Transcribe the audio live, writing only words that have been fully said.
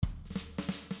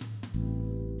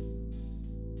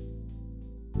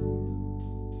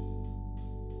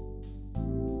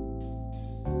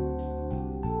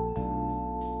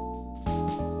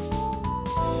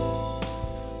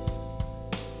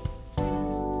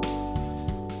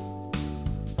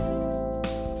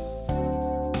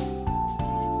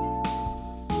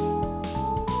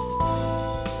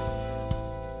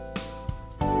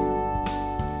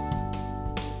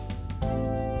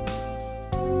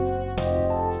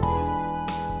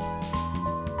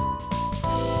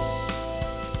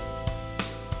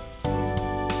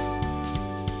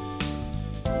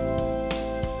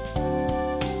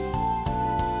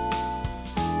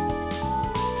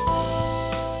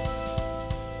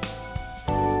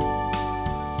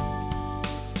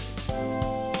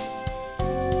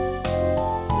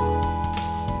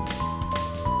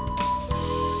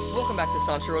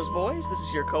Sanchiro's Boys. This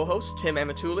is your co-host, Tim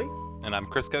Amatuli. And I'm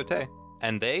Chris Cote.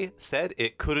 And they said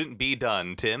it couldn't be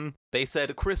done, Tim. They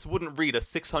said Chris wouldn't read a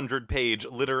 600-page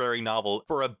literary novel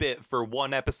for a bit for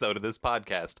one episode of this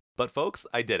podcast. But folks,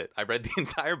 I did it. I read the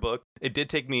entire book. It did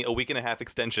take me a week and a half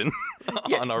extension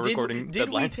on our recording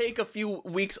deadline. Did we take a few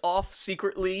weeks off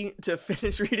secretly to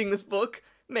finish reading this book?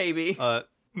 Maybe.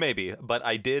 Maybe. But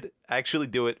I did actually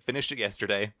do it. Finished it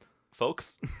yesterday.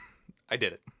 Folks, I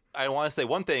did it. I want to say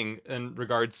one thing in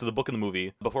regards to the book and the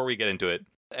movie before we get into it.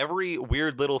 Every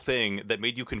weird little thing that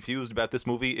made you confused about this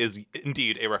movie is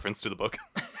indeed a reference to the book.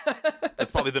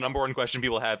 That's probably the number one question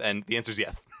people have, and the answer is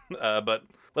yes. But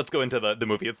let's go into the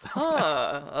movie itself.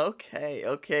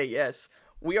 Okay, yes.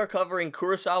 We are covering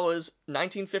Kurosawa's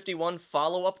 1951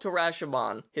 follow-up to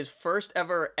Rashomon, his first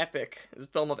ever epic, his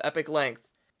film of epic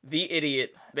length, The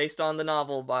Idiot, based on the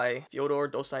novel by Fyodor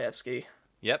Dostoevsky.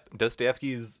 Yep,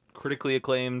 Dostoevsky's critically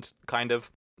acclaimed, kind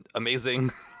of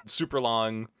amazing, super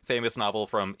long, famous novel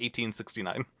from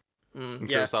 1869. And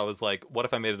Kurosawa was like, what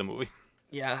if I made it a movie?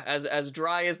 Yeah, as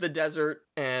dry as the desert,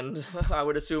 and I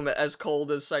would assume as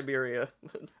cold as Siberia.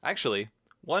 Actually,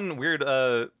 one weird,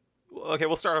 okay,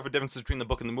 we'll start off with the difference between the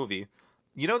book and the movie.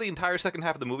 You know the entire second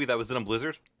half of the movie that was in a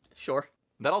blizzard? Sure.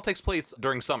 That all takes place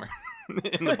during summer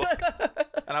in the book.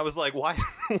 And I was like, why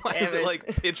is it like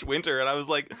pitch winter? And I was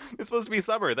like, it's supposed to be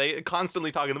summer. They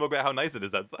constantly talk in the book about how nice it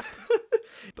is outside.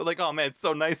 They're like, oh man, it's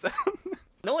so nice out.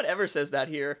 No one ever says that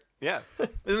here. Yeah.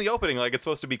 In the opening, like, it's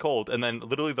supposed to be cold, and then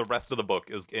literally the rest of the book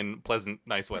is in pleasant,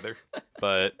 nice weather.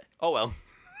 But, oh well.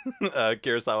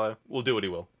 Kurosawa will do what he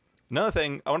will. Another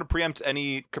thing, I want to preempt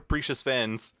any capricious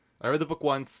fans. I read the book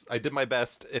once. I did my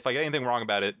best. If I get anything wrong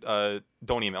about it,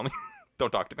 don't email me.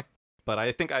 Don't talk to me. But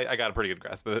I think I got a pretty good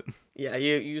grasp of it. Yeah,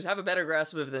 you have a better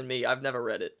grasp of it than me. I've never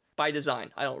read it. By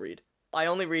design, I don't read. I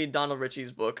only read Donald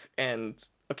Ritchie's book and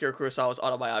Akira Kurosawa's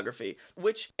autobiography,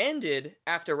 which ended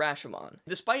after Rashomon.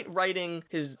 Despite writing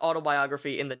his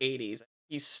autobiography in the 80s,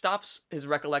 he stops his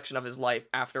recollection of his life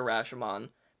after Rashomon,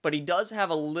 but he does have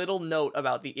a little note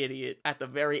about the idiot at the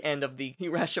very end of the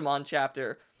Rashomon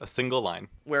chapter. A single line.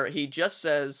 Where he just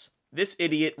says, "This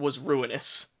idiot was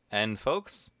ruinous." And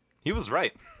folks, he was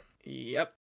right.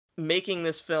 Yep. Making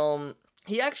this film,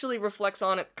 he actually reflects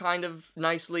on it kind of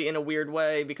nicely in a weird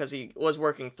way because he was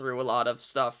working through a lot of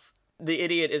stuff. The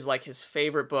Idiot is like his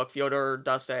favorite book. Fyodor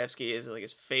Dostoevsky is like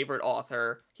his favorite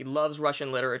author. He loves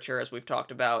Russian literature, as we've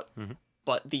talked about. Mm-hmm.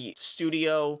 But the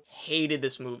studio hated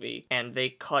this movie, and they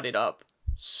cut it up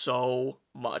so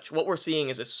much. What we're seeing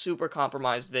is a super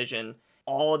compromised vision.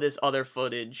 All of this other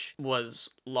footage was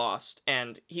lost,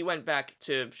 and he went back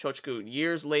to Shochiku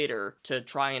years later to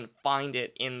try and find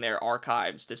it in their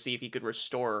archives to see if he could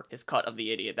restore his cut of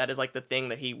The Idiot. That is like the thing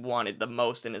that he wanted the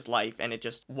most in his life, and it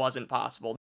just wasn't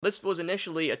possible. This was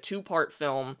initially a 2-part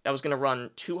film that was going to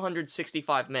run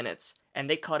 265 minutes, and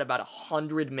they cut about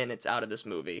 100 minutes out of this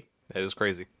movie. That is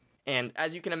crazy. And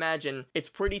as you can imagine, it's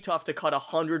pretty tough to cut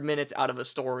 100 minutes out of a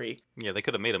story. Yeah, they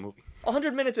could have made a movie.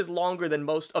 100 minutes is longer than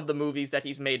most of the movies that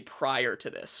he's made prior to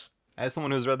this. As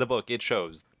someone who's read the book, it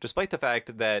shows. Despite the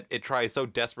fact that it tries so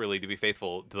desperately to be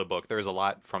faithful to the book, there is a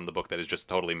lot from the book that is just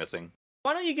totally missing.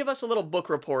 Why don't you give us a little book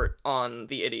report on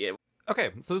The Idiot?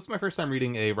 Okay, so this is my first time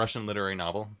reading a Russian literary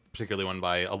novel, particularly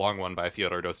a long one by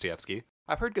Fyodor Dostoevsky.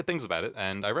 I've heard good things about it,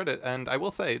 and I read it, and I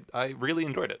will say, I really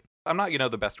enjoyed it. I'm not,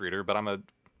 the best reader, but I'm a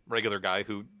regular guy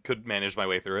who could manage my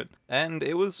way through it, and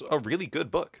it was a really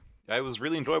good book. It was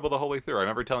really enjoyable the whole way through. I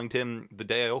remember telling Tim the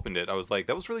day I opened it, I was like,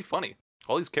 that was really funny.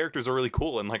 All these characters are really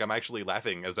cool, and I'm actually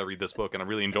laughing as I read this book, and I'm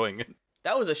really enjoying it.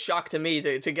 That was a shock to me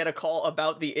to get a call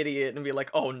about The Idiot and be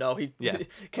like, oh no,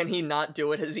 can he not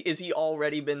do it? Is he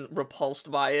already been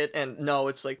repulsed by it? And no,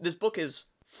 it's like, this book is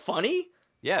funny?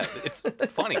 Yeah, it's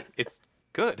funny. It's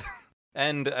good.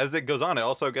 And as it goes on, it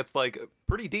also gets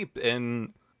pretty deep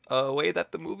in a way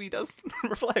that the movie doesn't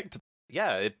reflect.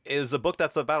 Yeah, it is a book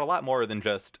that's about a lot more than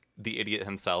just the idiot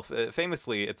himself.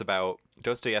 Famously, it's about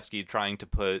Dostoevsky trying to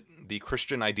put the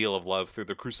Christian ideal of love through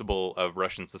the crucible of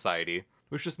Russian society,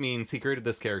 which just means he created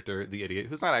this character, the idiot,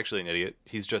 who's not actually an idiot.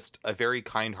 He's just a very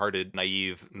kind-hearted,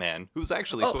 naive man who's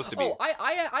actually supposed to be...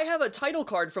 I have a title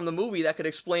card from the movie that could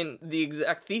explain the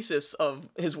exact thesis of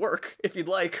his work, if you'd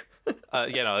like.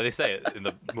 They say it in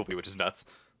the movie, which is nuts.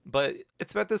 But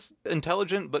it's about this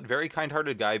intelligent but very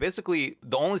kind-hearted guy. Basically,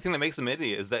 the only thing that makes him an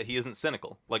idiot is that he isn't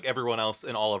cynical, like everyone else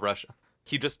in all of Russia.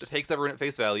 He just takes everyone at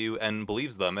face value and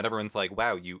believes them, and everyone's like,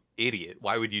 wow, you idiot.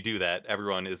 Why would you do that?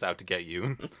 Everyone is out to get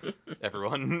you.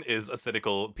 Everyone is a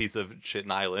cynical piece of shit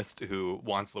nihilist who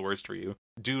wants the worst for you.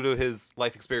 Due to his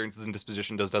life experiences and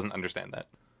disposition, doesn't understand that.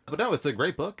 But no, it's a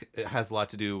great book. It has a lot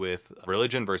to do with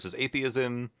religion versus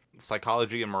atheism,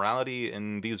 psychology and morality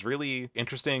in these really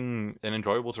interesting and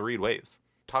enjoyable to read ways.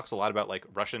 Talks a lot about like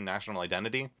Russian national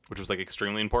identity, which was like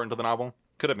extremely important to the novel.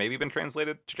 Could have maybe been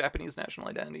translated to Japanese national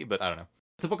identity, but I don't know.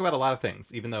 It's a book about a lot of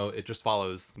things, even though it just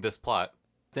follows this plot.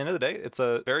 At the end of the day, it's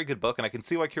a very good book, and I can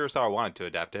see why Kurosawa wanted to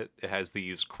adapt it. It has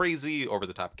these crazy,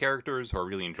 over-the-top characters who are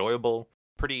really enjoyable,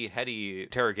 pretty heady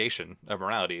interrogation of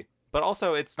morality. But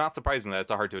also, it's not surprising that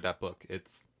it's a hard-to-adapt book.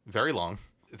 It's very long.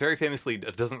 Very famously,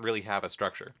 it doesn't really have a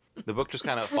structure. The book just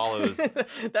kind of follows...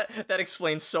 that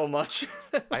explains so much.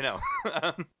 I know.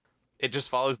 It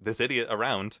just follows this idiot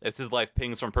around as his life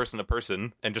pings from person to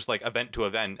person and just like event to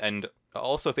event. And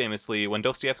also famously, when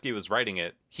Dostoevsky was writing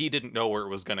it, he didn't know where it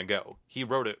was going to go. He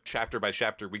wrote it chapter by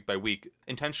chapter, week by week,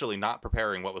 intentionally not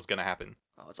preparing what was going to happen.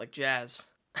 Oh, it's like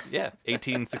jazz. Yeah,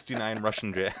 1869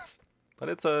 Russian jazz. But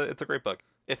it's a great book.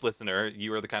 If, listener,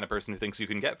 you are the kind of person who thinks you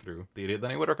can get through The Idiot, then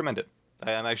I would recommend it.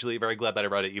 I am actually very glad that I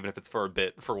read it, even if it's for a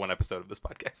bit, for one episode of this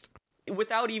podcast.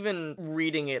 Without even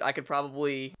reading it, I could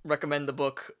probably recommend the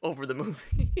book over the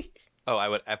movie. Oh, I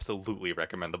would absolutely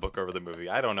recommend the book over the movie.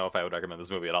 I don't know if I would recommend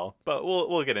this movie at all, but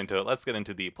we'll get into it. Let's get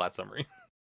into the plot summary.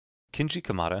 Kinji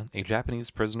Kamada, a Japanese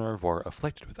prisoner of war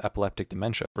afflicted with epileptic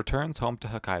dementia, returns home to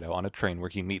Hokkaido on a train where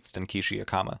he meets Denkichi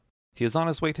Akama. He is on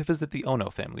his way to visit the Ono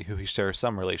family, who he shares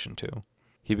some relation to.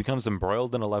 He becomes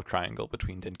embroiled in a love triangle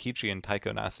between Denkichi and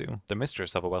Taiko Nasu, the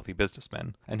mistress of a wealthy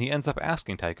businessman, and he ends up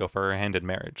asking Taiko for her hand in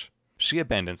marriage. She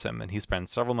abandons him, and he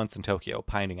spends several months in Tokyo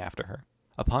pining after her.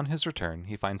 Upon his return,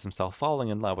 he finds himself falling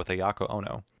in love with Ayako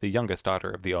Ono, the youngest daughter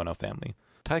of the Ono family.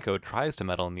 Taiko tries to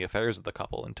meddle in the affairs of the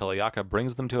couple until Ayaka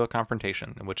brings them to a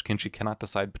confrontation in which Kinji cannot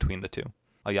decide between the two.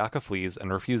 Ayaka flees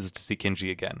and refuses to see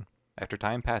Kinji again. After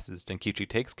time passes, Denkichi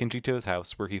takes Kinji to his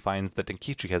house where he finds that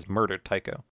Denkichi has murdered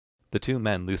Taiko. The two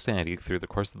men lose sanity through the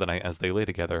course of the night as they lay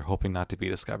together, hoping not to be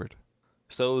discovered.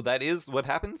 So that is what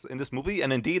happens in this movie,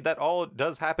 and indeed that all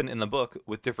does happen in the book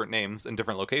with different names and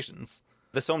different locations.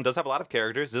 This film does have a lot of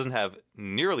characters. It doesn't have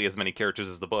nearly as many characters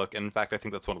as the book, and in fact I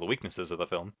think that's one of the weaknesses of the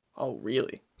film. Oh,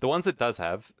 really? The ones it does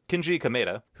have, Kinji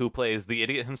Kameda, who plays the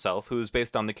idiot himself, who is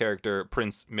based on the character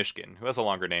Prince Mishkin, who has a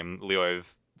longer name,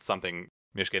 Lyoev something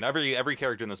Mishkin. Every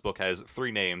character in this book has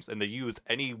 3 names, and they use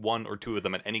any one or two of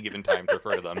them at any given time to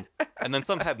refer to them. And then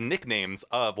some have nicknames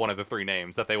of one of the 3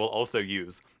 names that they will also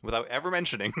use, without ever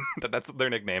mentioning that that's their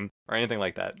nickname, or anything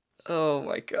like that. Oh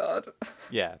my god.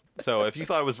 Yeah, so if you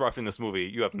thought it was rough in this movie,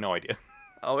 you have no idea.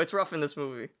 Oh, it's rough in this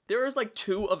movie. There is like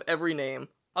 2 of every name.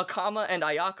 Akama and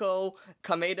Ayako,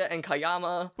 Kameda and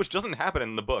Kayama. Which doesn't happen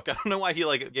in the book. I don't know why he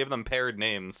gave them paired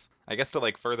names. I guess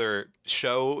to further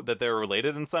show that they're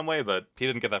related in some way, but he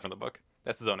didn't get that from the book.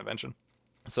 That's his own invention.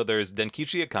 So there's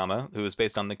Denkichi Akama, who is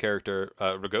based on the character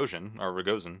Rogozhin, or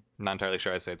Rogozin. I'm not entirely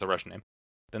sure I'd say it's a Russian name.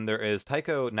 Then there is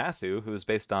Taiko Nasu, who is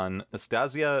based on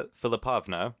Nastasia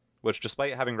Filipovna, which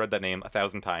despite having read that name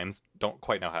 1,000 times, don't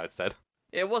quite know how it's said.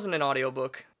 It wasn't an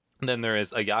audiobook. And then there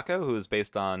is Ayako, who is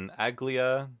based on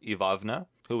Aglia Ivovna,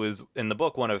 who is in the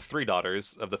book one of 3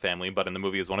 daughters of the family, but in the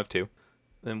movie is one of 2.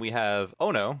 Then we have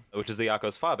Ono, which is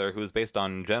Ayako's father, who is based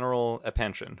on General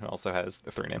Epanchin, who also has the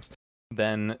 3 names.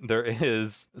 Then there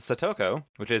is Satoko,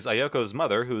 which is Ayoko's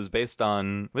mother, who is based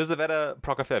on Lizaveta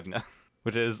Prokofyevna,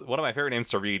 which is one of my favorite names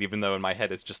to read, even though in my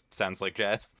head it just sounds like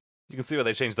jazz. You can see why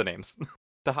they changed the names.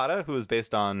 Tahara, who is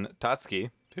based on Tatsuki,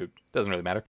 who doesn't really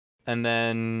matter. And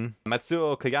then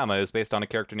Matsuo Kayama is based on a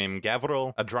character named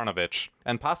Gavril Adranovich,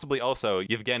 and possibly also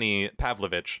Yevgeny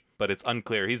Pavlovich, but it's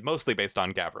unclear. He's mostly based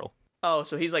on Gavril. Oh,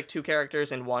 so he's 2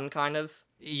 characters in one, kind of?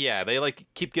 Yeah, they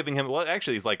keep giving him, well,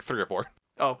 actually he's 3 or 4.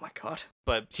 Oh my god.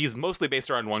 But he's mostly based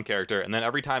around one character, and then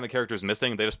every time a character is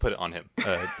missing, they just put it on him,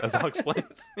 as I'll explain.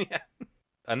 Yeah.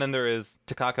 And then there is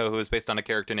Takako, who is based on a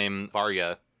character named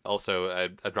Varya, also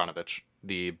Adranovich,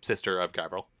 the sister of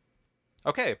Gavril.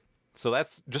 Okay. So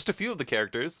that's just a few of the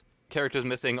characters. Characters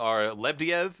missing are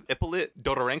Lebediev, Ippolit,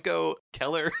 Dodorenko,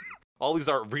 Keller. All these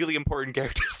are really important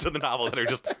characters to the novel that are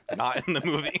just not in the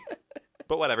movie.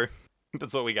 But whatever.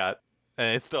 That's what we got.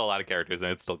 And it's still a lot of characters,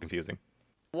 and it's still confusing.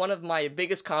 One of my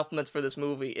biggest compliments for this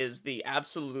movie is the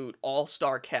absolute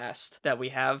all-star cast that we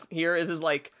have here. This is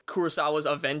Kurosawa's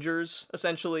Avengers,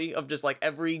 essentially, of just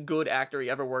every good actor he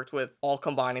ever worked with all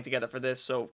combining together for this.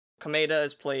 So Kameda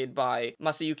is played by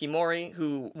Masayuki Mori,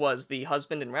 who was the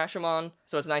husband in Rashomon,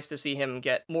 so it's nice to see him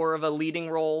get more of a leading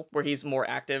role, where he's more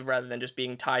active rather than just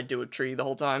being tied to a tree the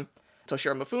whole time.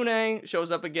 Toshiro Mifune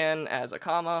shows up again as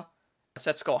Akama.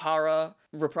 Setsuko Hara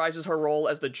reprises her role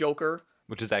as the Joker,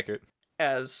 which is accurate,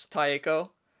 as Taeko,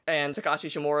 and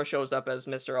Takashi Shimura shows up as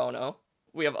Mr. Ono.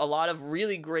 We have a lot of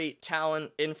really great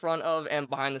talent in front of and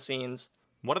behind the scenes.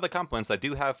 One of the compliments I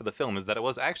do have for the film is that it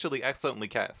was actually excellently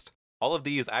cast. All of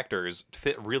these actors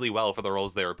fit really well for the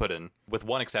roles they were put in, with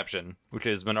one exception, which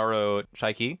is Minoru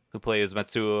Shaiki, who plays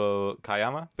Matsuo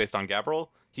Kayama, based on Gavril.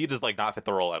 He does, like, not fit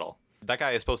the role at all. That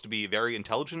guy is supposed to be very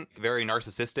intelligent, very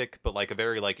narcissistic, but, like, a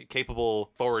very, like,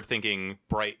 capable, forward-thinking,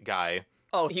 bright guy.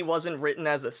 Oh, he wasn't written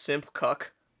as a simp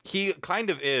cuck. He kind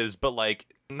of is, but,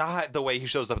 like, not the way he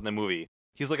shows up in the movie.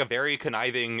 He's, like, a very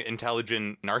conniving,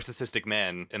 intelligent, narcissistic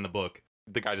man in the book.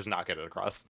 The guy does not get it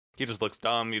across. He just looks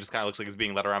dumb. He just kind of looks like he's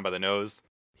being led around by the nose.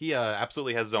 He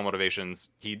absolutely has his own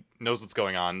motivations. He knows what's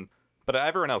going on. But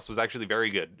everyone else was actually very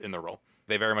good in the role.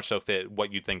 They very much so fit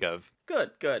what you'd think of.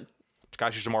 Good.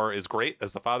 Takashi Shimura is great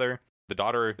as the father. The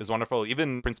daughter is wonderful.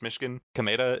 Even Prince Mishkin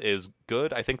Kameda is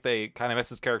good. I think they kind of mess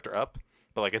his character up.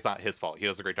 But, like, it's not his fault. He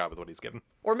does a great job with what he's given.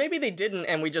 Or maybe they didn't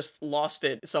and we just lost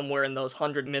it somewhere in those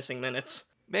 100 missing minutes.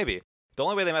 Maybe. The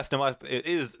only way they messed him up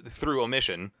is through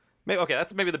omission. Okay,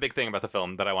 that's maybe the big thing about the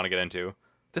film that I want to get into.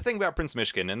 The thing about Prince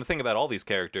Mishkin and the thing about all these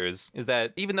characters is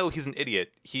that even though he's an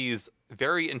idiot, he's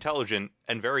very intelligent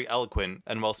and very eloquent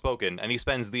and well-spoken, and he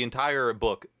spends the entire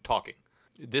book talking.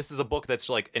 This is a book that's,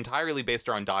 like, entirely based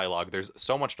around dialogue. There's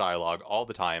so much dialogue all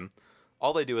the time.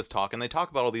 All they do is talk, and they talk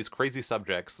about all these crazy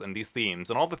subjects and these themes,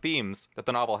 and all the themes that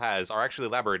the novel has are actually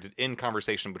elaborated in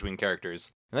conversation between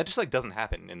characters. And that just, like, doesn't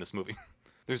happen in this movie.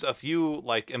 There's a few,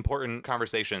 like, important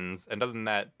conversations, and other than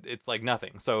that, it's, like,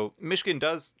 nothing. So Mishkin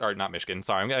does, or not Mishkin,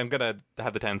 sorry, I'm gonna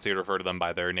have the tendency to refer to them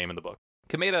by their name in the book.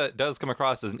 Kameda does come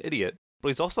across as an idiot, but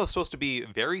he's also supposed to be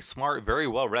very smart, very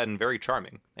well-read, and very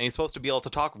charming. And he's supposed to be able to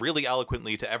talk really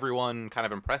eloquently to everyone, kind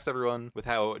of impress everyone with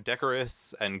how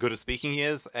decorous and good at speaking he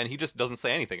is, and he just doesn't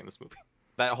say anything in this movie.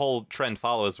 That whole trend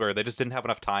follows where they just didn't have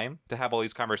enough time to have all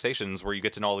these conversations where you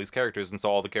get to know all these characters, and so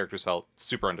all the characters felt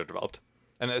super underdeveloped.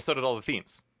 And so did all the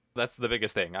themes. That's the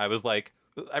biggest thing. I was like,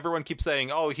 everyone keeps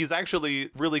saying, oh, he's actually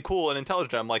really cool and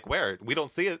intelligent. I'm like, where? We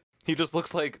don't see it. He just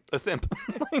looks like a simp.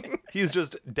 He's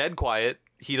just dead quiet.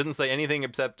 He doesn't say anything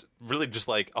except really just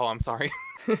like, oh, I'm sorry.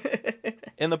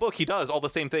 In the book, he does all the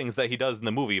same things that he does in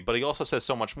the movie, but he also says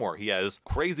so much more. He has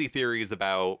crazy theories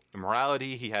about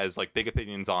morality. He has, like, big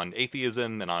opinions on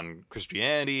atheism and on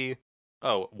Christianity.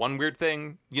 Oh, one weird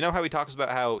thing. You know how he talks about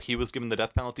how he was given the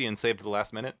death penalty and saved at the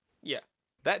last minute? Yeah.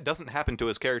 That doesn't happen to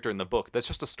his character in the book. That's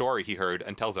just a story he heard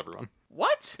and tells everyone.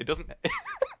 What? It doesn't.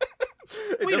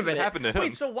 Wait a minute. Happen to him.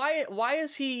 Wait, so why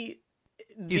is he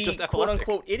He's just quote epileptic.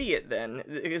 unquote idiot then?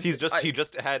 He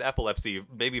just had epilepsy,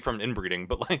 maybe from inbreeding,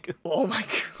 but, like, oh my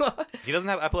god. he doesn't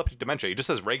have epileptic dementia. He just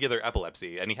has regular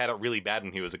epilepsy, and he had it really bad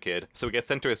when he was a kid. So he gets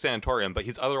sent to a sanatorium, but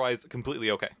he's otherwise completely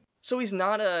okay. So he's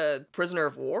not a prisoner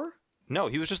of war? No,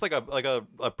 he was just like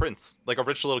a prince, like a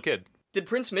rich little kid. Did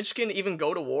Prince Mishkin even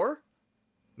go to war?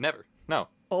 Never. No.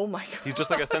 Oh my god. He's just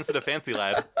like a sensitive fancy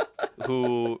lad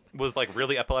who was, like,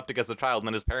 really epileptic as a child, and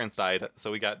then his parents died,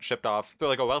 so he got shipped off through,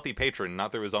 like, a wealthy patron,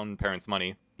 not through his own parents'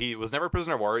 money. He was never a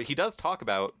prisoner of war. He does talk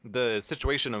about the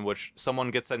situation in which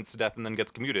someone gets sentenced to death and then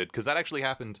gets commuted, because that actually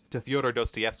happened to Fyodor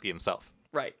Dostoevsky himself.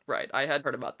 Right. I had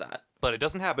heard about that. But it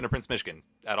doesn't happen to Prince Mishkin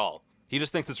at all. He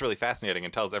just thinks it's really fascinating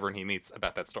and tells everyone he meets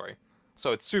about that story.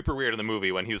 So it's super weird in the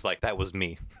movie when he was like, that was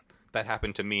me. That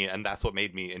happened to me, and that's what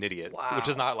made me an idiot. Wow. Which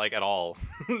is not, like, at all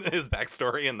his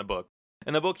backstory in the book.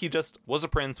 In the book, he just was a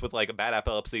prince with, like, a bad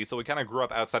epilepsy, so he kind of grew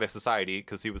up outside of society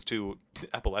because he was too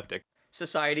epileptic.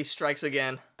 Society strikes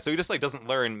again. So he just, like, doesn't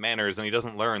learn manners, and he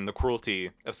doesn't learn the cruelty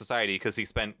of society because he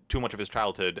spent too much of his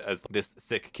childhood as this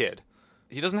sick kid.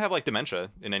 He doesn't have, like,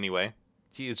 dementia in any way.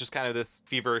 He is just kind of this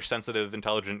feverish, sensitive,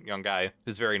 intelligent young guy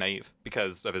who's very naive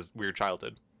because of his weird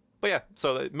childhood. But yeah,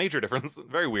 so major difference.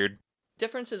 Very weird.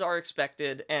 Differences are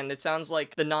expected, and it sounds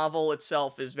like the novel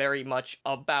itself is very much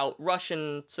about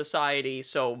Russian society,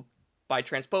 so by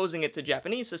transposing it to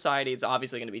Japanese society, it's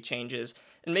obviously going to be changes,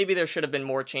 and maybe there should have been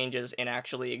more changes in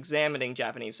actually examining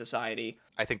Japanese society.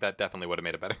 I think that definitely would have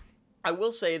made it better. I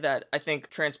will say that I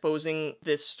think transposing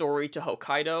this story to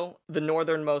Hokkaido, the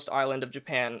northernmost island of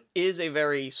Japan, is a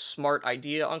very smart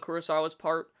idea on Kurosawa's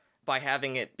part, by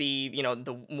having it be,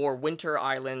 the more winter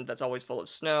island that's always full of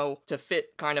snow, to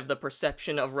fit kind of the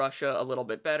perception of Russia a little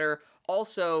bit better.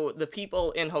 Also, the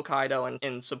people in Hokkaido and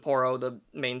in Sapporo, the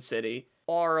main city,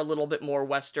 are a little bit more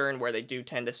Western, where they do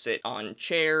tend to sit on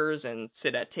chairs and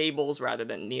sit at tables rather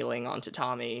than kneeling on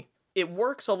tatami. It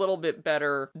works a little bit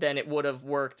better than it would have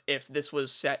worked if this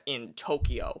was set in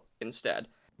Tokyo instead.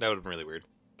 That would have been really weird.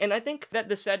 And I think that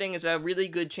the setting is a really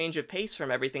good change of pace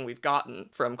from everything we've gotten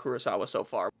from Kurosawa so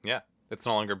far. Yeah, it's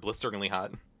no longer blisteringly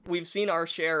hot. We've seen our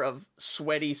share of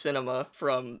sweaty cinema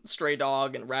from Stray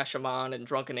Dog and Rashomon and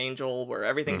Drunken Angel, where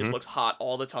everything just looks hot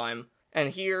all the time. And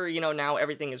here, now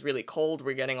everything is really cold.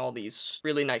 We're getting all these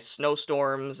really nice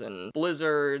snowstorms and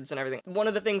blizzards and everything. One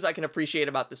of the things I can appreciate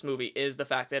about this movie is the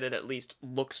fact that it at least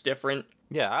looks different.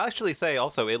 Yeah, I'll actually say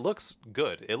also, it looks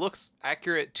good. It looks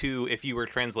accurate to if you were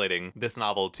translating this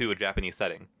novel to a Japanese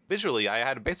setting. Visually, I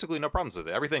had basically no problems with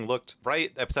it. Everything looked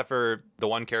right, except for the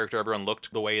one character. Everyone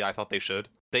looked the way I thought they should.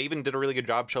 They even did a really good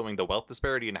job showing the wealth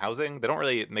disparity in housing. They don't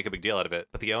really make a big deal out of it,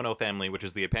 but the Ono family, which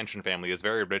is the pension family, is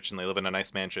very rich and they live in a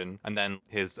nice mansion. And then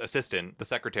his assistant, the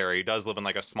secretary, does live in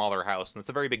like a smaller house, and it's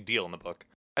a very big deal in the book.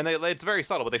 And it's very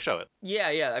subtle, but they show it.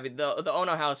 Yeah. I mean, the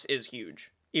Ono house is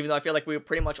huge, even though I feel like we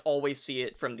pretty much always see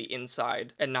it from the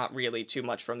inside and not really too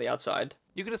much from the outside.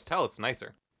 You can just tell it's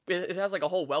nicer. It has like a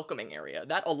whole welcoming area.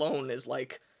 That alone is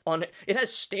like it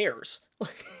has stairs.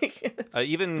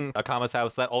 Even Akama's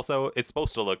house, that also, it's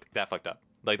supposed to look that fucked up.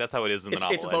 Like, that's how it is in the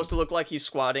novel. It's supposed to look like he's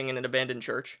squatting in an abandoned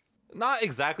church. Not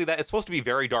exactly that. It's supposed to be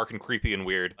very dark and creepy and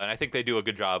weird. And I think they do a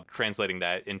good job translating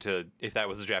that into if that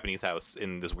was a Japanese house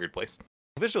in this weird place.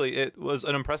 Visually, it was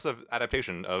an impressive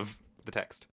adaptation of the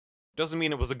text. Doesn't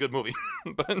mean it was a good movie,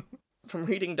 but... From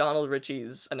reading Donald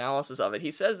Ritchie's analysis of it,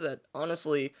 he says that,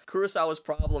 honestly, Kurosawa's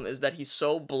problem is that he's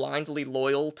so blindly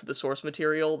loyal to the source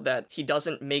material that he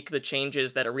doesn't make the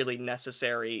changes that are really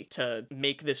necessary to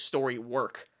make this story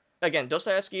work. Again,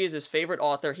 Dostoevsky is his favorite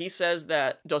author. He says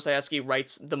that Dostoevsky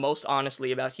writes the most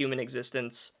honestly about human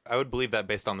existence. I would believe that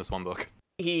based on this one book.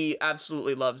 He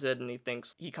absolutely loves it, and he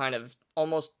thinks he kind of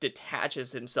almost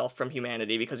detaches himself from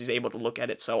humanity because he's able to look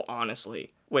at it so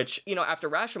honestly. Which, after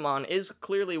Rashomon is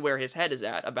clearly where his head is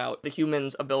at about the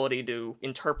human's ability to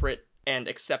interpret and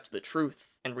accept the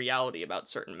truth and reality about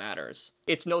certain matters.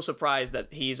 It's no surprise that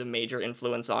he's a major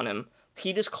influence on him.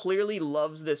 He just clearly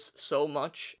loves this so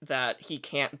much that he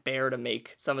can't bear to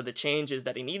make some of the changes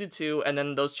that he needed to, and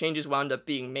then those changes wound up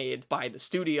being made by the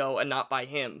studio and not by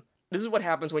him. This is what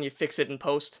happens when you fix it in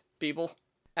post, people.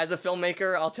 As a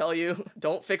filmmaker, I'll tell you,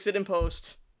 don't fix it in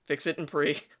post, fix it in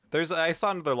pre. I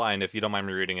saw another line, if you don't mind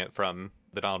me reading it, from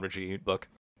the Donald Ritchie book,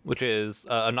 which is,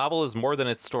 a novel is more than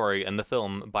its story, and the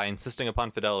film, by insisting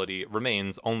upon fidelity,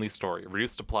 remains only story.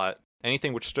 Reduced to plot,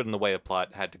 anything which stood in the way of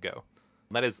plot had to go.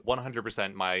 That is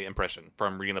 100% my impression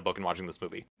from reading the book and watching this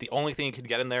movie. The only thing you could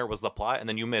get in there was the plot, and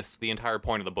then you miss the entire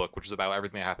point of the book, which is about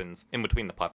everything that happens in between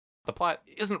the plot. The plot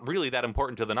isn't really that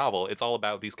important to the novel. It's all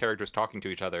about these characters talking to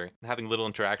each other, and having little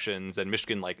interactions, and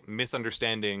Mishkin,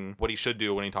 misunderstanding what he should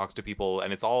do when he talks to people,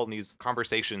 and it's all in these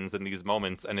conversations and these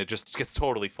moments, and it just gets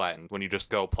totally flattened when you just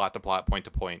go plot to plot, point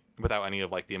to point, without any of,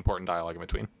 the important dialogue in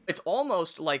between. It's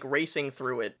almost like racing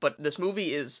through it, but this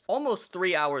movie is almost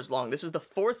 3 hours long. This is the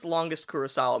 4th longest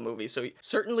Kurosawa movie, so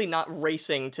certainly not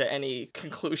racing to any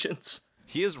conclusions.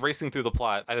 He is racing through the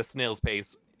plot at a snail's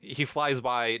pace. He flies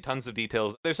by tons of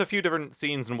details. There's a few different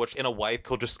scenes in which in a wipe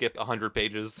he'll just skip 100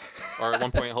 pages, or at one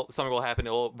point something will happen,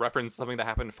 it'll reference something that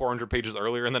happened 400 pages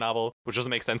earlier in the novel, which doesn't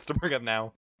make sense to bring up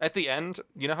now. At the end,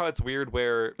 you know how it's weird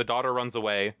where the daughter runs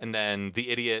away and then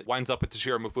the idiot winds up with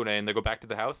Toshiro Mifune and they go back to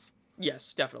the house?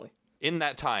 Yes, definitely. In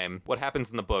that time, what happens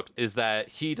in the book is that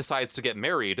he decides to get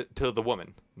married to the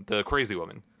woman, the crazy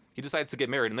woman. He decides to get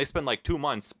married, and they spend 2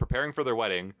 months preparing for their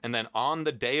wedding, and then on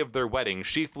the day of their wedding,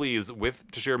 she flees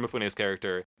with Toshiro Mifune's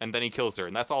character, and then he kills her,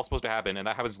 and that's all supposed to happen, and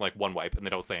that happens in one wipe, and they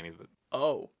don't say any of it.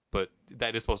 Oh. But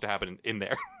that is supposed to happen in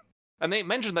there. And they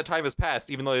mentioned that time has passed,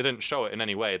 even though they didn't show it in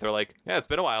any way. They're like, yeah, it's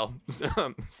been a while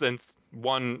since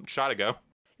one shot ago.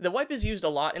 The wipe is used a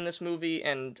lot in this movie,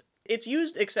 and it's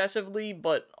used excessively,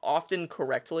 but often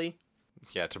correctly.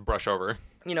 Yeah, to brush over.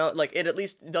 It at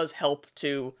least does help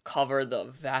to cover the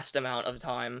vast amount of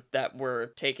time that we're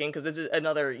taking, because this is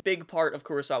another big part of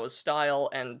Kurosawa's style,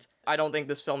 and I don't think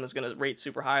this film is going to rate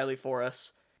super highly for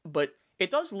us. But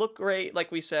it does look great,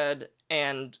 like we said,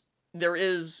 and there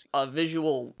is a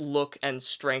visual look and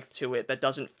strength to it that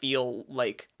doesn't feel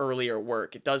like earlier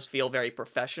work. It does feel very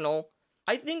professional.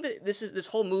 I think that this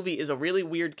whole movie is a really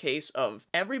weird case of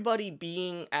everybody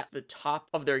being at the top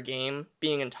of their game,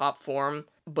 being in top form,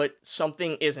 but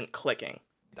something isn't clicking.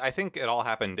 I think it all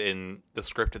happened in the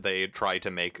script they tried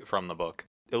to make from the book.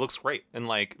 It looks great, and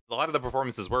a lot of the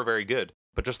performances were very good,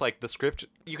 but just the script,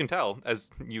 you can tell as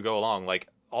you go along,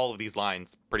 all of these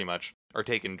lines pretty much are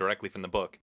taken directly from the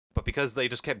book. But because they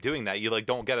just kept doing that, you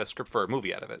don't get a script for a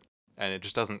movie out of it, and it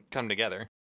just doesn't come together.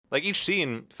 Each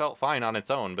scene felt fine on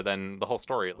its own, but then the whole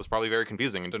story was probably very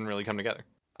confusing and didn't really come together.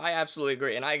 I absolutely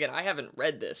agree. And I haven't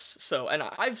read this, and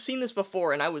I've seen this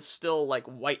before, and I was still,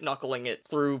 white-knuckling it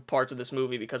through parts of this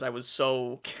movie because I was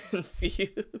so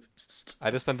confused. I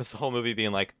just spent this whole movie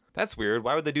being that's weird,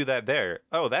 why would they do that there?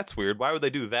 Oh, that's weird, why would they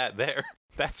do that there?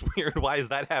 That's weird, why is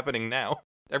that happening now?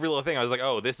 Every little thing I was like,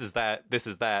 oh, this is that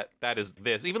is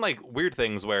this. Even like weird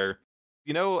things where,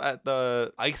 you know, at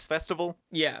the ice festival,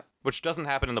 Yeah. which doesn't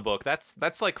happen in the book,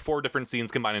 that's like 4 different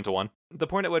scenes combined into one. The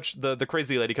point at which the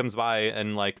crazy lady comes by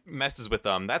and like messes with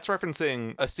them, that's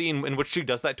referencing a scene in which she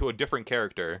does that to a different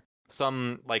character.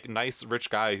 Some like nice rich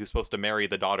guy who's supposed to marry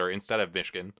the daughter instead of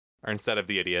Michigan, or instead of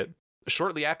the idiot.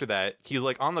 Shortly after that, he's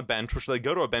like on the bench, which they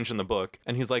go to a bench in the book,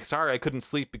 and he's like, sorry, I couldn't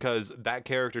sleep because that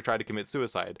character tried to commit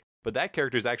suicide. But that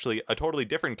character is actually a totally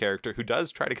different character who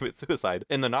does try to commit suicide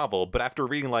in the novel. But after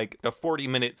reading like a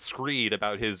 40-minute screed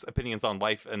about his opinions on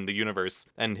life and the universe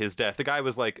and his death, the guy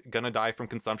was like gonna die from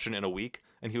consumption in a week.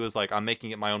 And he was like, I'm making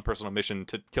it my own personal mission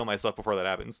to kill myself before that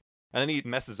happens. And then he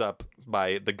messes up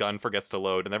by the gun forgets to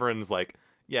load. And everyone's like,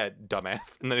 yeah,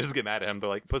 dumbass. And then they just get mad at him. They're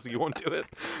like, pussy, you won't do it.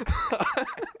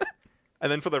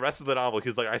 And then for the rest of the novel,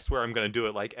 he's like, I swear I'm gonna do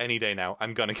it like any day now.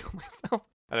 I'm gonna kill myself.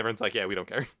 And everyone's like, yeah, we don't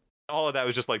care. All of that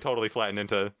was just like totally flattened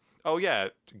into, oh yeah,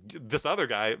 this other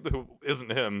guy who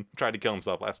isn't him tried to kill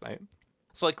himself last night.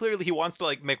 So like clearly he wants to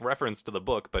like make reference to the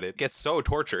book, but it gets so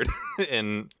tortured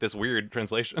in this weird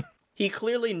translation. He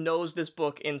clearly knows this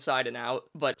book inside and out,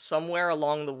 but somewhere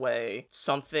along the way,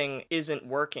 something isn't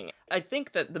working. I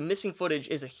think that the missing footage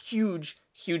is a huge,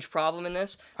 huge problem in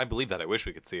this. I believe that. I wish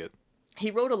we could see it. He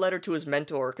wrote a letter to his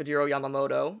mentor, Kojiro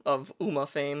Yamamoto, of Uma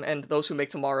fame and Those Who Make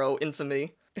Tomorrow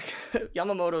infamy.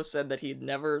 Yamamoto said that he'd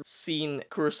never seen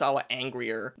Kurosawa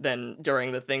angrier than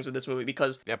during the things with this movie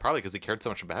because... Yeah, probably because he cared so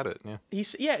much about it, yeah.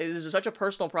 This is such a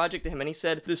personal project to him, and he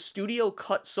said the studio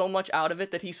cut so much out of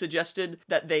it that he suggested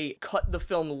that they cut the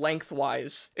film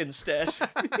lengthwise instead.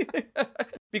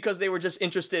 Because they were just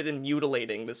interested in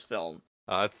mutilating this film.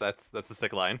 That's a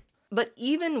sick line. But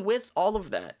even with all of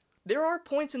that, there are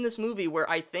points in this movie where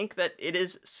I think that it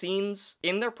is scenes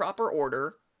in their proper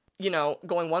order, you know,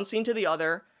 going one scene to the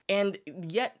other, and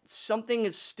yet something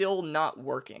is still not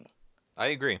working. I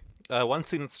agree. One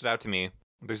scene that stood out to me,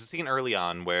 there's a scene early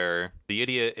on where the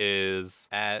idiot is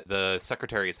at the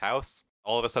secretary's house.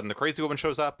 All of a sudden, the crazy woman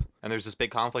shows up, and there's this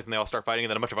big conflict, and they all start fighting, and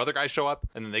then a bunch of other guys show up,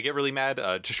 and then they get really mad.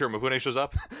 Toshiro Mifune shows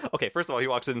up. Okay, first of all, he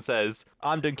walks in and says,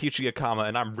 I'm Denkichi Akama,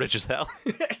 and I'm rich as hell,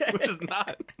 which is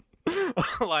not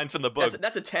a line from the book.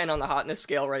 That's a 10 on the hotness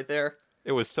scale right there.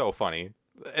 It was so funny.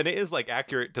 And it is, like,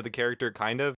 accurate to the character,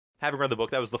 kind of. Having read the book,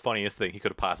 that was the funniest thing he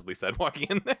could have possibly said walking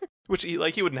in there. Which,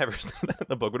 he would never say that in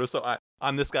the book, but it was so,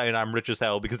 I'm this guy and I'm rich as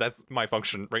hell because that's my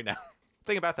function right now.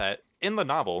 Thing about that, in the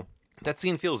novel, that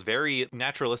scene feels very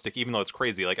naturalistic, even though it's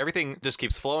crazy. Like, everything just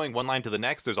keeps flowing one line to the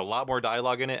next. There's a lot more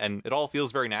dialogue in it, and it all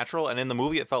feels very natural. And in the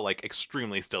movie, it felt, like,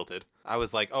 extremely stilted. I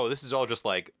was like, oh, this is all just,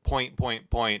 like, point.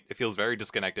 It feels very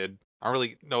disconnected. I don't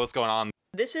really know what's going on.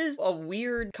 This is a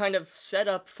weird kind of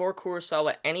setup for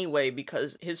Kurosawa anyway,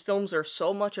 because his films are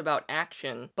so much about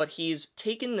action, but he's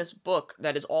taken this book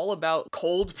that is all about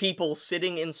cold people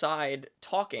sitting inside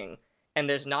talking, and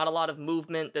there's not a lot of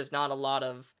movement, there's not a lot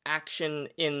of action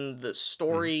in the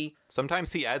story.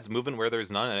 Sometimes he adds movement where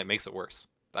there's none, and it makes it worse.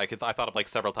 I thought of, like,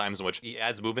 several times in which he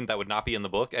adds movement that would not be in the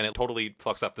book, and it totally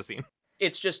fucks up the scene.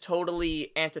 It's just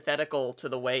totally antithetical to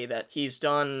the way that he's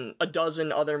done a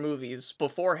dozen other movies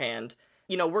beforehand.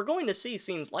 You know, we're going to see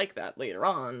scenes like that later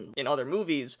on in other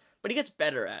movies, but he gets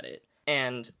better at it,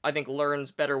 and I think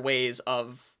learns better ways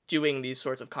of doing these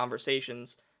sorts of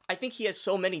conversations. I think he has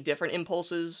so many different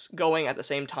impulses going at the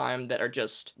same time that are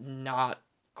just not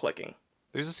clicking.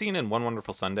 There's a scene in One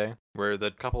Wonderful Sunday where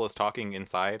the couple is talking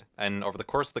inside, and over the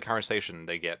course of the conversation,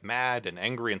 they get mad and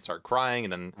angry and start crying,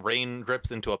 and then rain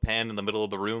drips into a pan in the middle of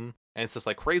the room, and it's this,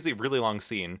 like, crazy, really long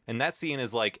scene, and that scene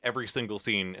is, like, every single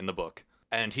scene in the book.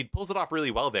 And he pulls it off really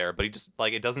well there, but he just,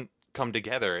 like, it doesn't come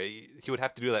together. He would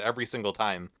have to do that every single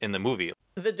time in the movie.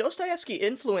 The Dostoevsky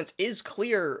influence is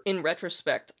clear in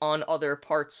retrospect on other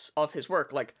parts of his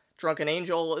work. Like, Drunken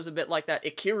Angel is a bit like that.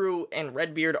 Ikiru and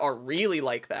Redbeard are really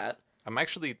like that. I'm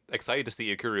actually excited to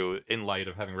see Ikiru in light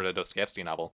of having read a Dostoevsky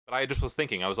novel. But I just was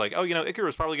thinking, I was like, oh, you know, Ikiru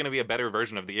is probably going to be a better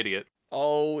version of the idiot.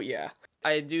 Oh, yeah.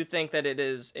 I do think that it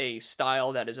is a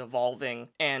style that is evolving,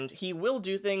 and he will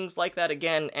do things like that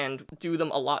again and do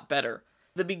them a lot better.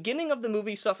 The beginning of the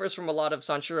movie suffers from a lot of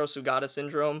Sanshiro Sugata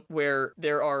syndrome, where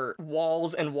there are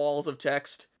walls and walls of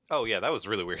text. Oh, yeah, that was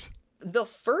really weird. The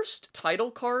first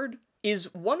title card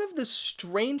is one of the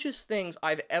strangest things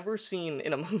I've ever seen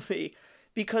in a movie,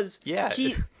 because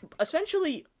he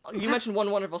essentially, you mentioned One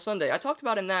Wonderful Sunday, I talked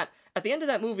about in that, at the end of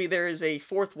that movie, there is a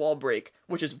fourth wall break,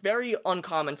 which is very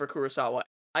uncommon for Kurosawa.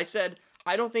 I said,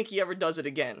 I don't think he ever does it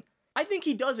again. I think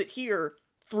he does it here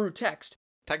through text.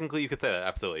 Technically, you could say that,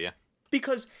 absolutely, yeah.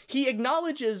 Because he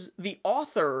acknowledges the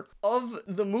author of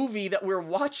the movie that we're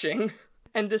watching,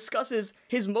 and discusses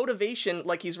his motivation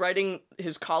like he's writing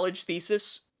his college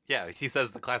thesis. Yeah, he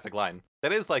says the classic line.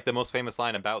 That is like the most famous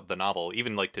line about the novel.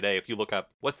 Even like today, if you look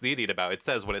up what's the idiot about, it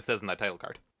says what it says in that title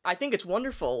card. I think it's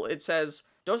wonderful. It says,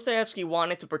 Dostoevsky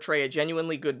wanted to portray a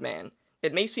genuinely good man.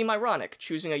 It may seem ironic,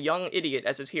 choosing a young idiot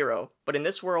as his hero, but in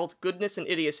this world, goodness and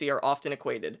idiocy are often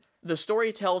equated. The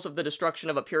story tells of the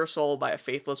destruction of a pure soul by a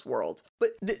faithless world. But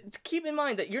keep in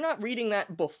mind that you're not reading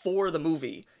that before the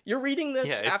movie. You're reading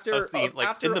this after a scene,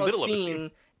 after in the middle scene. of a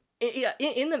scene. Yeah,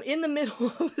 in the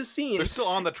middle of a scene. They're still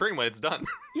on the train when it's done.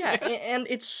 Yeah, and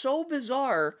it's so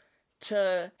bizarre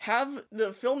to have the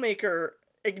filmmaker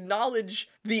acknowledge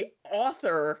the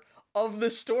author of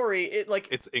the story.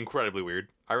 It's incredibly weird.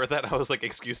 I read that and I was like,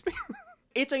 excuse me?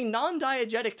 It's a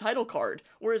non-diegetic title card,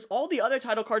 whereas all the other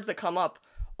title cards that come up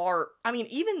are, I mean,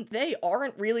 even they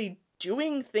aren't really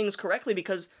doing things correctly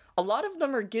because a lot of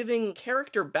them are giving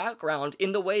character background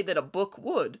in the way that a book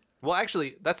would. Well,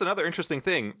 actually, that's another interesting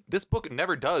thing. This book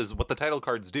never does what the title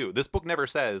cards do. This book never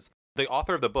says, the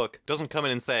author of the book doesn't come in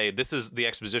and say, this is the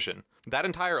exposition. That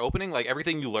entire opening, like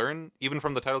everything you learn, even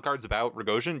from the title cards about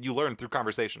Rogozhin, you learn through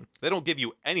conversation. They don't give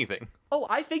you anything. Oh,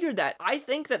 I figured that. I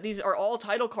think that these are all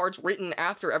title cards written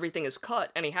after everything is cut,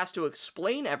 and he has to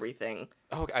explain everything.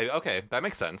 Okay, that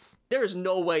makes sense. There is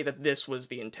no way that this was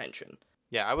the intention.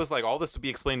 Yeah, I was like, all this would be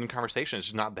explained in conversation. It's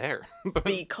just not there.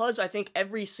 Because I think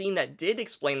every scene that did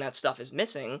explain that stuff is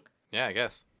missing. Yeah, I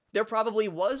guess. There probably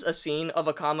was a scene of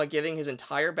Akama giving his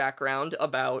entire background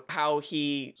about how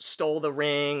he stole the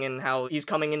ring and how he's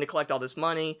coming in to collect all this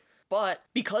money. But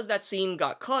because that scene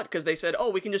got cut, because they said, oh,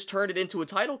 we can just turn it into a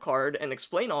title card and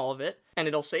explain all of it, and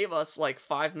it'll save us like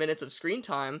 5 minutes of screen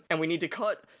time, and we need to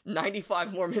cut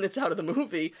 95 more minutes out of the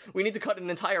movie. We need to cut an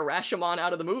entire Rashomon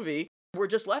out of the movie. We're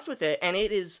just left with it, and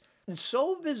it is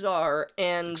so bizarre,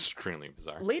 and extremely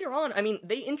bizarre. Later on, I mean,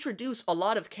 they introduce a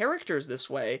lot of characters this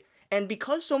way, and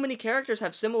because so many characters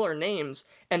have similar names,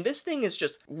 and this thing is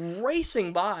just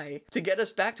racing by to get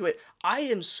us back to it, I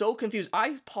am so confused.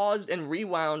 I paused and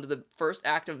rewound the first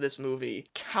act of this movie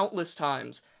countless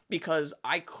times because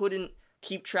I couldn't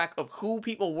keep track of who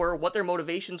people were, what their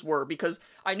motivations were, because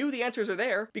I knew the answers are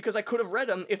there because I could have read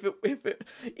them if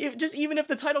even if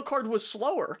the title card was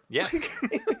slower. Yeah.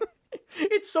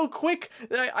 It's so quick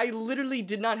that I literally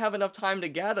did not have enough time to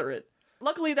gather it.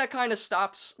 Luckily, that kind of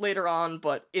stops later on,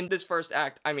 but in this first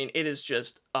act, I mean, it is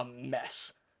just a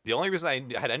mess. The only reason I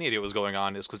had any idea what was going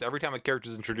on is because every time a character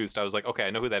is introduced, I was like, okay, I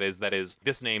know who that is. That is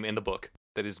this name in the book.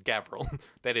 That is Gavril.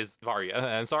 That is Varya.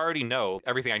 And so I already know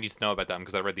everything I need to know about them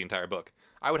because I read the entire book.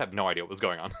 I would have no idea what was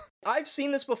going on. I've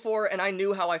seen this before, and I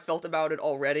knew how I felt about it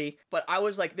already, but I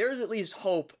was like, there's at least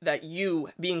hope that you,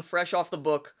 being fresh off the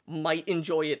book, might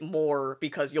enjoy it more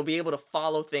because you'll be able to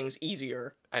follow things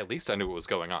easier. At least I knew what was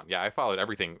going on. Yeah, I followed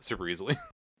everything super easily.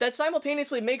 That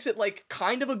simultaneously makes it, like,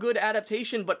 kind of a good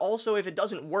adaptation, but also if it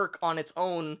doesn't work on its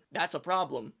own, that's a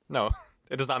problem. No,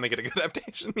 it does not make it a good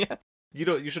adaptation, yeah.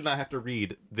 You should not have to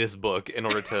read this book in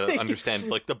order to understand,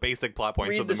 like, the basic plot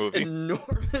points of the movie. Read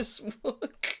this enormous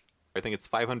book. I think it's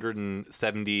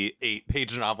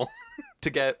 578-page novel to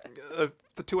get a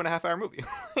 2.5-hour movie.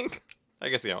 I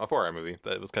guess, a 4-hour movie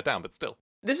that was cut down, but still.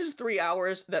 This is 3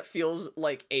 hours that feels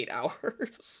like 8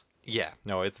 hours. Yeah,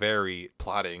 no, it's very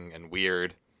plotting and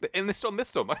weird. And they still miss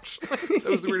so much. That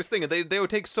was the weirdest thing. They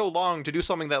would take so long to do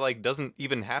something that, like, doesn't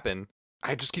even happen.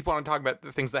 I just keep wanting to talk about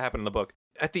the things that happen in the book.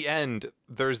 At the end,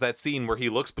 there's that scene where he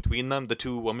looks between them, the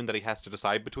two women that he has to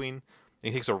decide between. And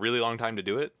he takes a really long time to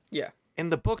do it. Yeah.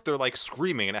 In the book, they're, like,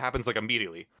 screaming, and it happens, like,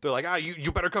 immediately. They're like,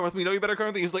 you better come with me. No, you better come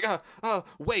with me. He's like,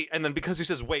 wait. And then because he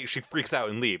says wait, she freaks out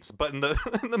and leaves. But in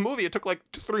the movie, it took, like,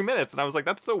 3 minutes. And I was like,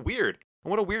 that's so weird. And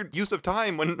what a weird use of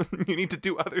time when you need to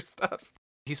do other stuff.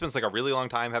 He spends, like, a really long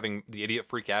time having the idiot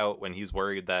freak out when he's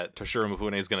worried that Toshiro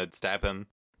Mifune is going to stab him.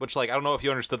 Which, like, I don't know if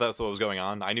you understood that's what was going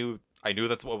on. I knew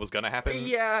that's what was going to happen.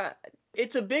 Yeah,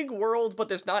 it's a big world, but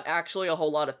there's not actually a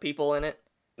whole lot of people in it.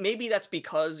 Maybe that's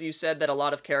because you said that a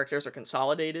lot of characters are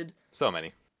consolidated. So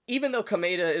many. Even though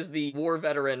Kameda is the war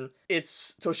veteran,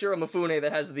 it's Toshiro Mifune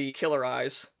that has the killer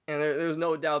eyes. And there's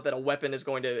no doubt that a weapon is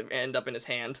going to end up in his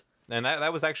hand. And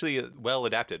that was actually well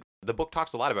adapted. The book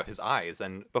talks a lot about his eyes,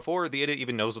 and before the idiot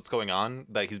even knows what's going on,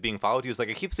 that he's being followed, he was like,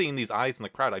 I keep seeing these eyes in the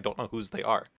crowd, I don't know whose they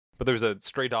are. But there's a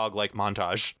stray dog-like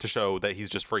montage to show that he's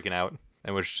just freaking out,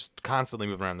 and was just constantly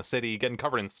moving around the city, getting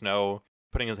covered in snow,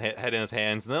 putting his head in his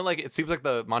hands, and then, like, it seems like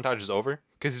the montage is over,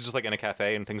 because he's just, like, in a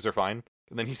cafe and things are fine.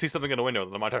 And then he sees something in a window,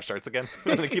 and the montage starts again,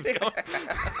 and then it keeps going.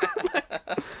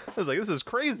 I was like, this is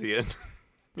crazy, and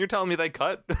you're telling me they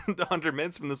cut 100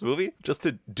 minutes from this movie just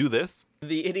to do this?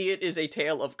 The idiot is a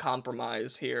tale of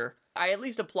compromise here. I at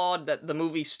least applaud that the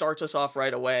movie starts us off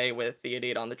right away with the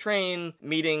idiot on the train,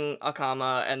 meeting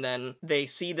Akama, and then they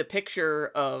see the picture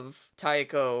of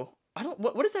Taeko.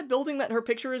 What is that building that her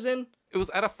picture is in? It was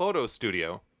at a photo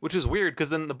studio, which is weird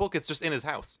because in the book it's just in his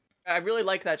house. I really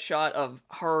like that shot of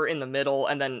her in the middle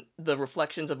and then the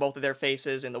reflections of both of their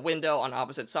faces in the window on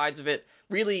opposite sides of it,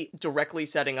 really directly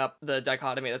setting up the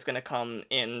dichotomy that's going to come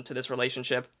into this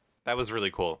relationship. That was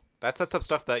really cool. That sets up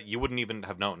stuff that you wouldn't even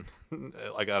have known,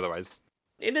 like otherwise.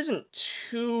 It isn't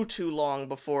too long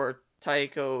before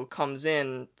Taeko comes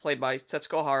in, played by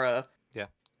Setsuko Hara. Yeah,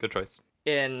 good choice.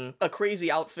 In a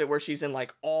crazy outfit where she's in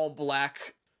like all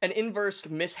black, an inverse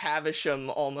Miss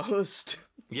Havisham almost.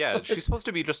 Yeah, she's supposed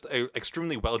to be just an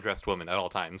extremely well-dressed woman at all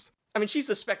times. I mean, she's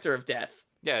the specter of death.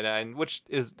 Yeah, and which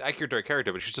is accurate to her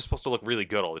character, but she's just supposed to look really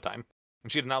good all the time.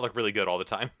 And she did not look really good all the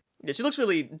time. Yeah, she looks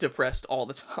really depressed all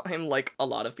the time, like a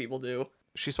lot of people do.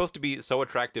 She's supposed to be so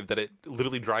attractive that it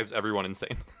literally drives everyone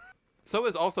insane. So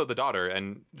is also the daughter,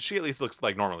 and she at least looks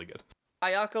like normally good.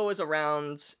 Ayako is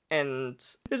around, and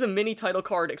there's a mini title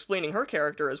card explaining her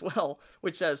character as well,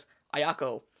 which says,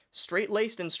 Ayako,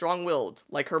 straight-laced and strong-willed,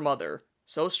 like her mother.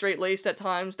 So straight-laced at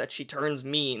times that she turns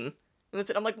mean. And that's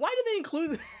it. I'm like, why did they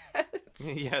include that?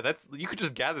 Yeah, you could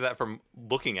just gather that from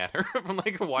looking at her, from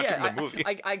like watching the movie.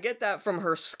 I get that from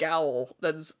her scowl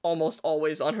that's almost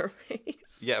always on her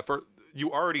face. Yeah,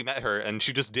 you already met her, and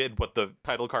she just did what the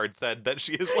title card said that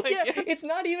she is like. Yeah, it's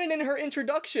not even in her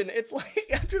introduction. It's like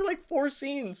after like 4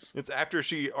 scenes. It's after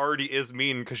she already is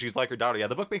mean because she's like her daughter. Yeah,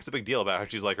 the book makes a big deal about how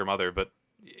she's like her mother, but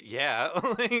yeah,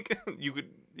 like you could,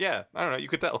 I don't know, you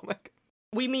could tell. Like,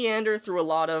 we meander through a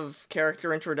lot of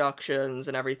character introductions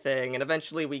and everything, and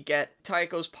eventually we get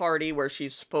Taeko's party where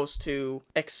she's supposed to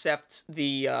accept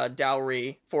the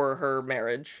dowry for her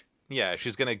marriage. Yeah,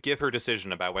 she's gonna give her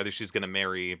decision about whether she's gonna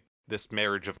marry this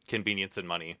marriage of convenience and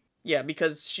money. Yeah,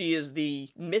 because she is the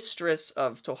mistress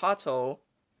of Tohato.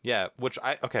 Yeah,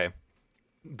 okay.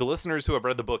 The listeners who have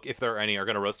read the book, if there are any, are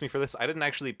going to roast me for this. I didn't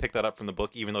actually pick that up from the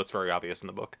book, even though it's very obvious in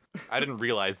the book. I didn't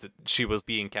realize that she was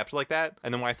being kept like that.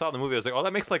 And then when I saw the movie, I was like, oh,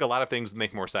 that makes like a lot of things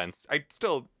make more sense. I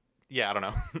don't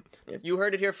know. You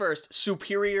heard it here first.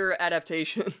 Superior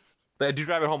adaptation. But I do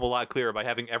drive it home a lot clearer by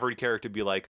having every character be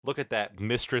like, look at that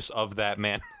mistress of that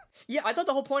man. Yeah, I thought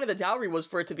the whole point of the dowry was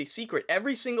for it to be secret.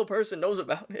 Every single person knows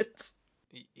about it.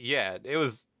 Yeah, it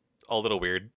was a little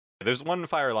weird. There's one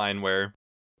fire line where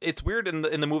it's weird in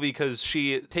the movie because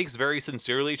she takes very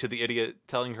sincerely to the idiot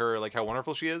telling her like how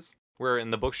wonderful she is, where in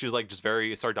the book she's like just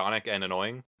very sardonic and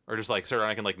annoying, or just like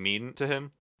sardonic and like mean to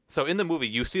him. So in the movie,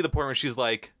 you see the point where she's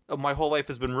like, oh, my whole life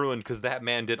has been ruined because that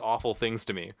man did awful things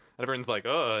to me. And everyone's like,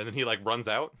 oh, and then he like runs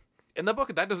out. In the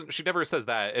book, she never says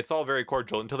that. It's all very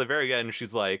cordial until the very end.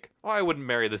 She's like, oh, I wouldn't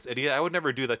marry this idiot. I would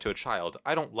never do that to a child.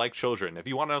 I don't like children. If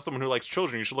you want to know someone who likes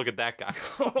children, you should look at that guy.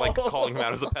 Like calling him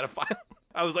out as a pedophile.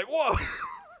 I was like, whoa.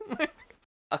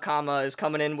 Akama is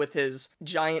coming in with his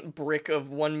giant brick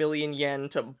of 1 million yen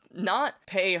to not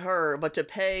pay her, but to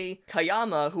pay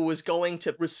Kayama, who was going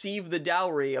to receive the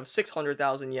dowry of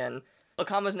 600,000 yen.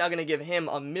 Akama's now going to give him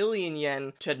 1 million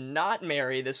yen to not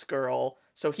marry this girl,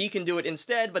 so he can do it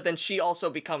instead, but then she also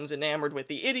becomes enamored with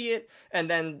the idiot, and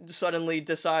then suddenly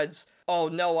decides, oh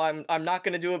no, I'm not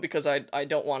going to do it because I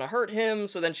don't want to hurt him,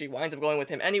 so then she winds up going with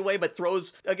him anyway, but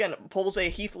pulls a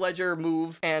Heath Ledger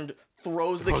move and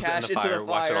throws the cash into the fire.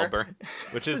 Watch it all burn.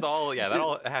 Which is all, that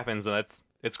all happens, and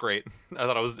it's great. I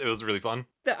thought it was really fun.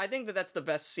 I think that's the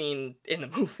best scene in the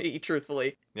movie,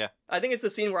 truthfully. Yeah. I think it's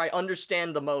the scene where I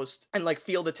understand the most and like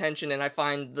feel the tension, and I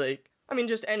find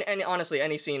and honestly,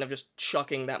 any scene of just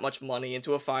chucking that much money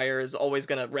into a fire is always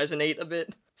going to resonate a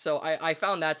bit. So I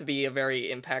found that to be a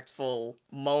very impactful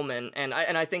moment, and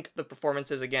I think the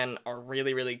performances, again, are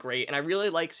really, really great, and I really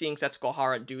like seeing Setsuko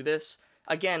Hara do this.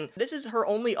 Again, this is her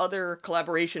only other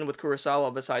collaboration with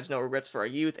Kurosawa besides No Regrets for Our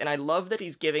Youth, and I love that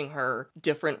he's giving her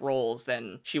different roles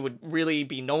than she would really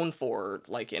be known for,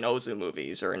 like in Ozu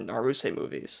movies or in Naruse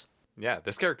movies. Yeah,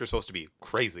 this character's supposed to be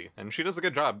crazy, and she does a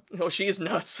good job. Oh, she is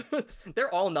nuts.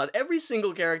 They're all nuts. Every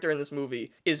single character in this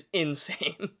movie is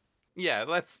insane. Yeah,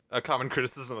 that's a common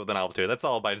criticism of the novel, too. That's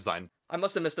all by design. I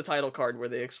must have missed the title card where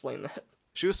they explain that.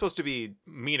 She was supposed to be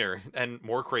meaner and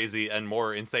more crazy and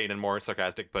more insane and more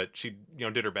sarcastic, but she,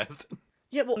 did her best.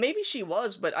 Yeah, well, maybe she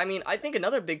was, but I think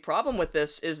another big problem with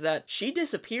this is that she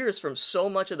disappears from so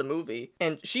much of the movie,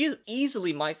 and she is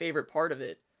easily my favorite part of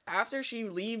it. After she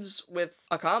leaves with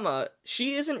Akama,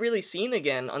 she isn't really seen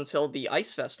again until the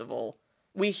Ice Festival.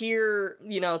 We hear,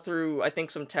 through, I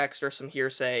think, some text or some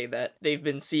hearsay that they've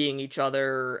been seeing each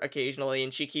other occasionally,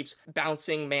 and she keeps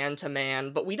bouncing man to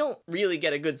man, but we don't really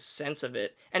get a good sense of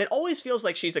it. And it always feels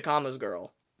like she's Akama's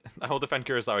girl. I will defend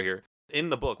Kurosawa here. In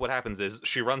the book, what happens is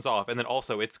she runs off, and then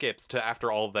also it skips to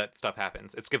after all that stuff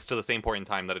happens. It skips to the same point in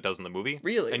time that it does in the movie.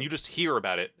 Really? And you just hear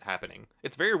about it happening.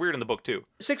 It's very weird in the book, too.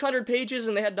 600 pages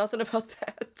and they had nothing about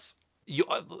that. You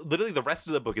literally, the rest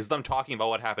of the book is them talking about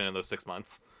what happened in those 6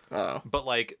 months. Oh. But,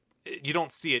 like, you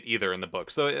don't see it either in the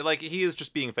book. So, like, he is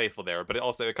just being faithful there, but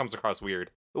it comes across weird.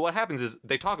 But what happens is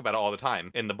they talk about it all the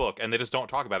time in the book, and they just don't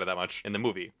talk about it that much in the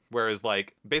movie. Whereas,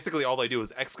 like, basically all they do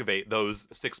is excavate those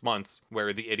 6 months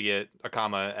where the idiot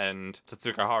Akama and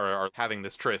Satsuka Hara are having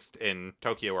this tryst in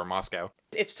Tokyo or Moscow.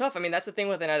 It's tough. I mean, that's the thing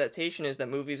with an adaptation is that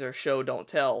movies are show, don't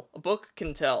tell. A book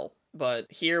can tell,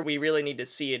 but here we really need to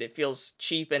see it. It feels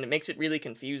cheap, and it makes it really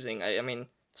confusing. I mean,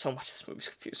 so much of this movie's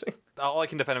confusing. All I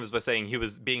can defend him is by saying he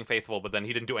was being faithful, but then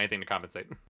he didn't do anything to compensate.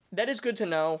 That is good to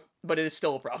know, but it is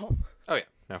still a problem. Oh yeah,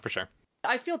 no, for sure.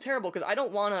 I feel terrible because I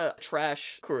don't want to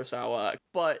trash Kurosawa,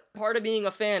 but part of being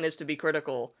a fan is to be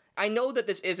critical. I know that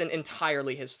this isn't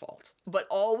entirely his fault, but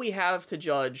all we have to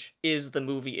judge is the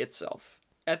movie itself.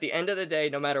 At the end of the day,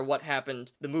 no matter what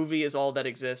happened, the movie is all that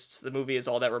exists, the movie is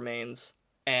all that remains,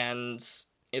 and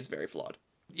it's very flawed.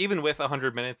 Even with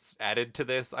 100 minutes added to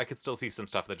this, I could still see some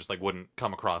stuff that just like wouldn't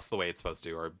come across the way it's supposed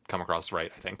to, or come across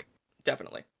right, I think.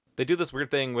 Definitely. They do this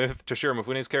weird thing with Toshiro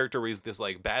Mifune's character where he's this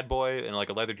like bad boy in like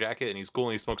a leather jacket and he's cool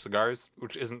and he smokes cigars,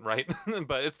 which isn't right,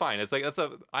 but it's fine. It's like,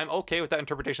 I'm okay with that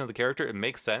interpretation of the character. It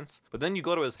makes sense. But then you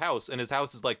go to his house and his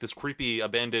house is like this creepy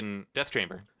abandoned death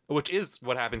chamber, which is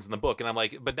what happens in the book. And I'm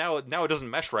like, but now it doesn't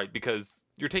mesh right because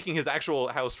you're taking his actual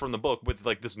house from the book with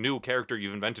like this new character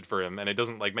you've invented for him, and it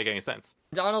doesn't like make any sense.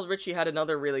 Donald Ritchie had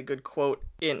another really good quote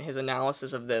in his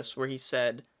analysis of this where he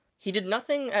said, "He did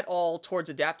nothing at all towards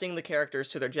adapting the characters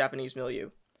to their Japanese milieu.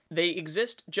 They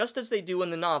exist just as they do in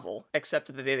the novel,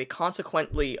 except that they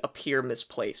consequently appear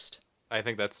misplaced." I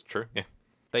think that's true, yeah.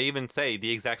 They even say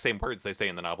the exact same words they say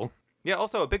in the novel. Yeah,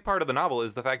 also, a big part of the novel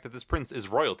is the fact that this prince is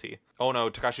royalty. Ono,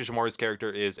 Takashi Shimoru's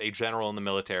character, is a general in the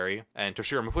military, and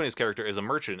Toshiro Mifune's character is a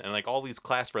merchant, and, like, all these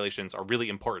class relations are really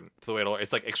important to the way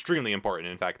it's, like, extremely important.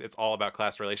 In fact, it's all about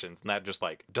class relations, and that just,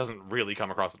 like, doesn't really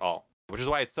come across at all. Which is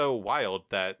why it's so wild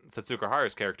that Satsuka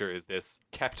Hara's character is this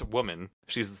kept woman.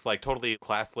 She's this, like, totally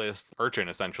classless urchin,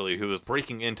 essentially, who is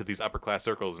breaking into these upper-class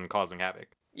circles and causing havoc.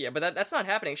 Yeah, but that's not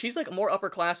happening. She's, like, more upper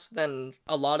class than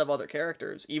a lot of other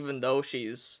characters, even though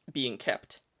she's being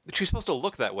kept. She's supposed to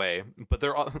look that way, but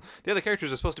the other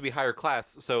characters are supposed to be higher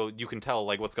class, so you can tell,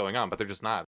 like, what's going on, but they're just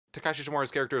not. Takashi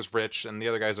Shimoru's character is rich, and the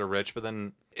other guys are rich, but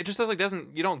then it just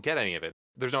you don't get any of it.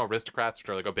 There's no aristocrats, which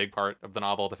are like a big part of the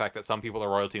novel. The fact that some people are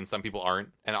royalty and some people aren't.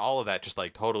 And all of that just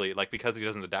like totally, like because he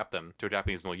doesn't adapt them to a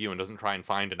Japanese milieu and doesn't try and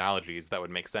find analogies that would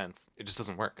make sense, it just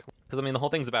doesn't work. Because I mean, the whole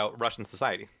thing's about Russian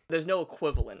society. There's no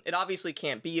equivalent. It obviously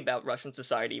can't be about Russian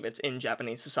society if it's in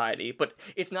Japanese society, but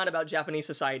it's not about Japanese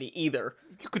society either.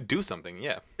 You could do something,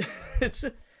 yeah.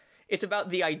 It's about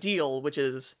the ideal, which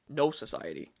is no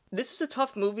society. This is a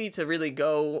tough movie to really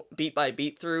go beat by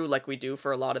beat through like we do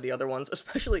for a lot of the other ones.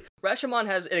 Especially, Rashomon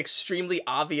has an extremely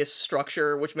obvious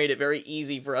structure, which made it very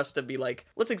easy for us to be like,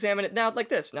 let's examine it now like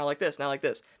this, now like this, now like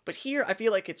this. But here, I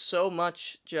feel like it's so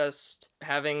much just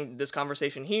having this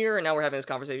conversation here, and now we're having this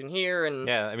conversation here, and...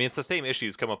 Yeah, I mean, it's the same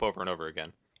issues come up over and over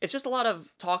again. It's just a lot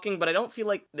of talking, but I don't feel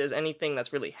like there's anything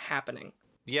that's really happening.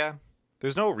 Yeah.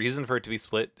 There's no reason for it to be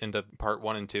split into part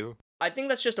 1 and 2. I think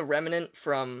that's just a remnant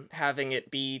from having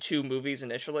it be 2 movies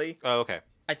initially. Oh, okay.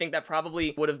 I think that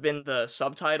probably would have been the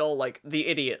subtitle, like The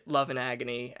Idiot, Love and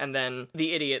Agony, and then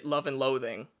The Idiot, Love and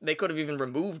Loathing. They could have even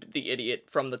removed The Idiot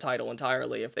from the title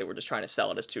entirely if they were just trying to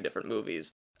sell it as 2 different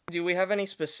movies. Do we have any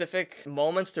specific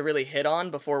moments to really hit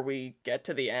on before we get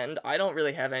to the end? I don't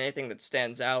really have anything that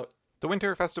stands out. The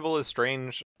Winter Festival is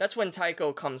strange. That's when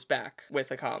Taiko comes back with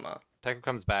Akama. Taiko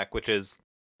comes back, which is...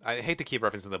 I hate to keep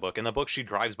referencing the book. In the book, she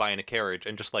drives by in a carriage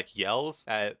and just, like, yells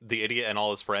at the idiot and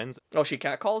all his friends. Oh, she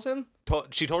catcalls him?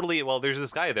 She totally... Well, there's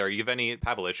this guy there, Yevgeny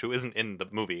Pavlich, who isn't in the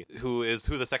movie, who is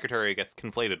who the secretary gets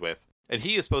conflated with. And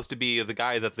he is supposed to be the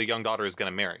guy that the young daughter is going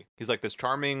to marry. He's, like, this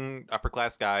charming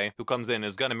upper-class guy who comes in,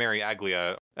 is going to marry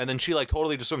Aglia. And then she, like,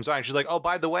 totally just swims by, and she's like, oh,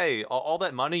 by the way, all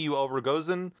that money you owe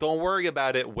Rogozin, don't worry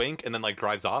about it, wink, and then, like,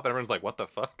 drives off, and everyone's like, what the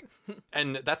fuck?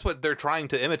 And that's what they're trying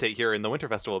to imitate here in the Winter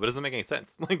Festival, but it doesn't make any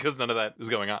sense, like, because none of that is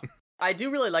going on. I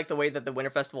do really like the way that the Winter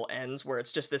Festival ends, where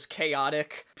it's just this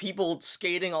chaotic, people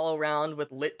skating all around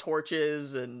with lit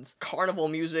torches and carnival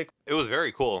music. It was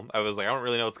very cool. I was like, I don't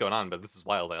really know what's going on, but this is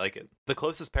wild. I like it. The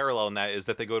closest parallel in that is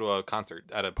that they go to a concert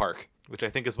at a park, which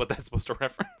I think is what that's supposed to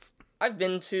reference. I've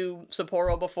been to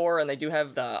Sapporo before, and they do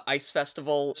have the ice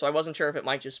festival, so I wasn't sure if it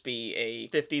might just be a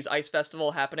 50s ice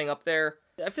festival happening up there.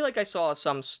 I feel like I saw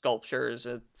some sculptures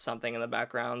or something in the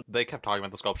background. They kept talking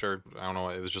about the sculpture. I don't know.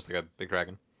 It was just like a big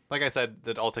dragon. Like I said,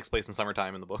 that all takes place in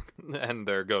summertime in the book, and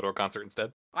they go to a concert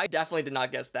instead. I definitely did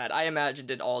not guess that. I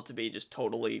imagined it all to be just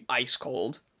totally ice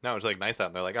cold. No, it's like nice out,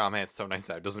 and they're like, oh man, it's so nice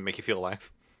out. It doesn't make you feel alive.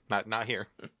 Not here.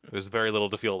 There's very little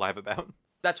to feel alive about.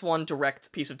 That's one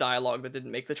direct piece of dialogue that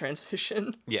didn't make the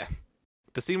transition. Yeah.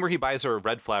 The scene where he buys her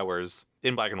red flowers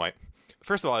in black and white.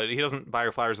 First of all, he doesn't buy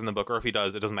her flowers in the book, or if he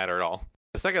does, it doesn't matter at all.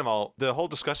 Second of all, the whole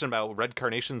discussion about red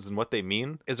carnations and what they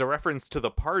mean is a reference to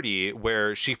the party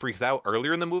where she freaks out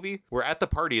earlier in the movie, where at the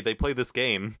party they play this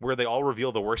game where they all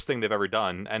reveal the worst thing they've ever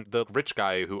done, and the rich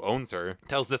guy who owns her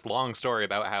tells this long story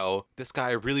about how this guy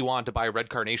really wanted to buy red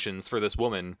carnations for this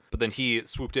woman, but then he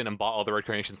swooped in and bought all the red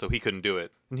carnations so he couldn't do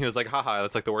it. And he was like, haha,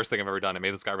 that's like the worst thing I've ever done. It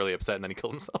made this guy really upset, and then he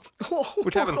killed himself.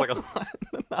 Which happens like a lot in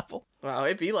the novel. Wow,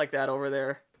 it'd be like that over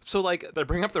there. So, like, they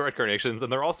bring up the red carnations,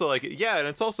 and they're also like, yeah, and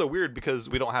it's also weird because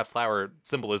we don't have flower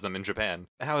symbolism in Japan.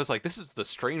 And I was like, this is the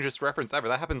strangest reference ever.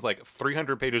 That happens, like,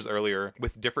 300 pages earlier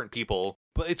with different people.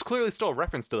 But it's clearly still a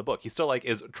reference to the book. He still, like,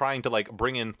 is trying to, like,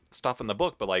 bring in stuff in the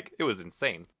book, but, like, it was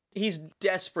insane. He's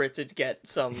desperate to get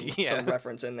some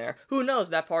reference in there. Who knows?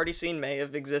 That party scene may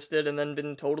have existed and then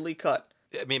been totally cut.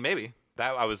 I mean, maybe.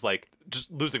 That I was, like,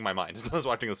 just losing my mind as I was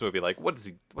watching this movie. Like,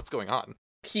 what's going on?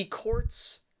 He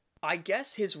courts, I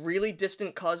guess, his really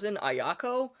distant cousin,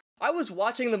 Ayako. I was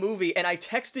watching the movie and I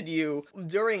texted you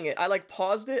during it. I like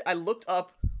paused it. I looked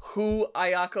up who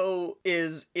Ayako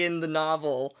is in the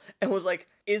novel and was like,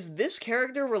 is this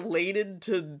character related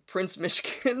to Prince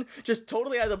Mishkin? Just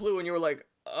totally out of the blue. And you were like,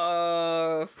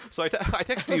 So I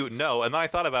texted you no, and then I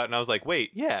thought about it and I was like,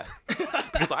 wait, yeah.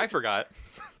 Because I forgot.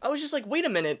 I was just like, wait a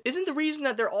minute. Isn't the reason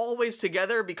that they're always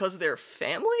together because they're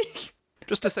family?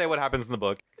 Just to say what happens in the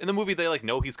book. In the movie, they, like,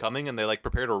 know he's coming and they, like,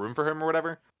 prepared a room for him or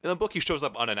whatever. In the book, he shows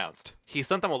up unannounced. He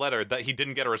sent them a letter that he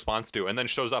didn't get a response to and then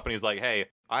shows up and he's like, hey,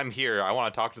 I'm here. I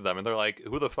want to talk to them. And they're like,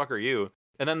 who the fuck are you?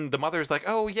 And then the mother's like,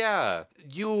 oh, yeah,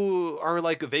 you are,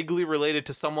 like, vaguely related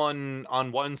to someone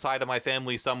on one side of my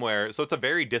family somewhere. So it's a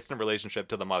very distant relationship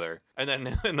to the mother. And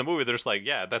then in the movie, they're just like,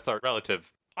 yeah, that's our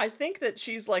relative. I think that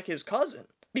she's, like, his cousin.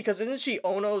 Because isn't she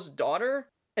Ono's daughter?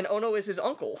 And Ono is his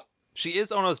uncle. She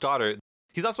is Ono's daughter.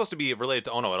 He's not supposed to be related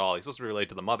to Ono at all. He's supposed to be related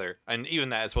to the mother. And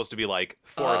even that is supposed to be, like,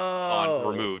 fourth on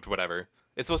removed, whatever.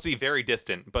 It's supposed to be very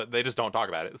distant, but they just don't talk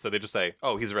about it. So they just say,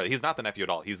 oh, he's not the nephew at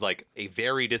all. He's, like, a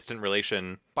very distant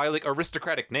relation by, like,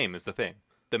 aristocratic name is the thing.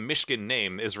 The Mishkin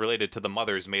name is related to the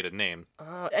mother's maiden name.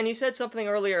 And you said something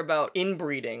earlier about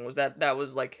inbreeding. Was that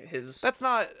was, like, his... That's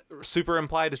not super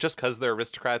implied. It's just because they're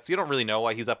aristocrats. You don't really know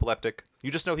why he's epileptic.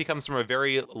 You just know he comes from a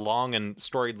very long and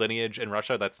storied lineage in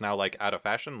Russia that's now, like, out of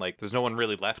fashion. Like, there's no one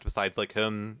really left besides, like,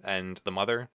 him and the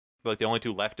mother. They're, like, the only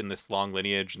two left in this long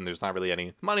lineage, and there's not really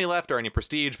any money left or any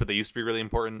prestige, but they used to be really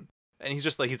important. And he's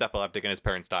just like, he's epileptic and his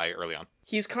parents die early on.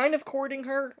 He's kind of courting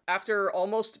her after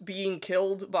almost being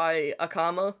killed by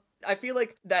Akama. I feel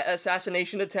like that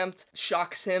assassination attempt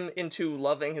shocks him into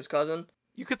loving his cousin.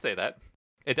 You could say that.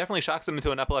 It definitely shocks him into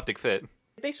an epileptic fit.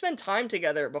 They spend time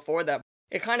together before that.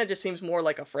 It kind of just seems more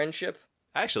like a friendship.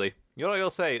 Actually, you know what I will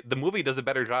say? The movie does a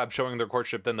better job showing their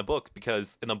courtship than the book,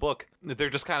 because in the book, they're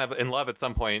just kind of in love at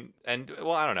some point. And,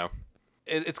 well, I don't know.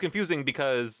 It's confusing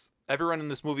because everyone in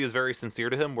this movie is very sincere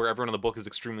to him, where everyone in the book is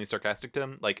extremely sarcastic to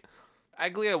him. Like,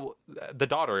 Aglia, the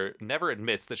daughter, never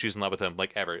admits that she's in love with him,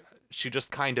 like, ever. She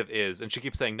just kind of is, and she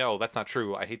keeps saying, no, that's not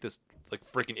true. I hate this, like,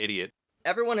 freaking idiot.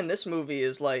 Everyone in this movie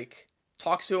is, like,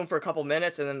 talks to him for a couple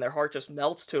minutes, and then their heart just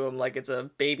melts to him like it's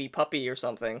a baby puppy or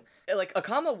something. Like,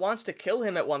 Akama wants to kill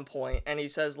him at one point, and he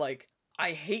says, like,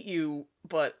 I hate you,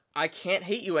 but I can't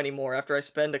hate you anymore after I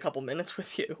spend a couple minutes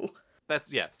with you.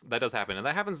 Yes, that does happen. And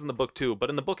that happens in the book too. But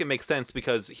in the book, it makes sense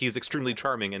because he's extremely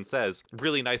charming and says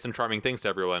really nice and charming things to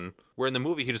everyone. Where in the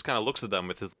movie, he just kind of looks at them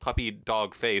with his puppy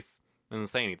dog face and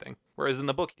doesn't say anything. Whereas in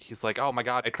the book, he's like, oh my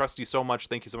God, I trust you so much.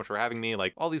 Thank you so much for having me.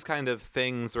 Like all these kind of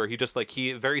things where he just like,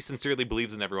 he very sincerely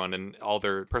believes in everyone and all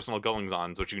their personal goings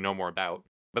ons, which you know more about.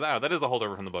 But that is a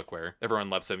holdover from the book where everyone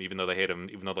loves him, even though they hate him,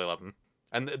 even though they love him.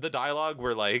 And the dialogue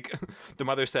where, like, the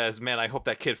mother says, man, I hope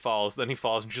that kid falls. Then he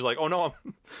falls, and she's like, oh, no,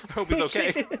 I hope he's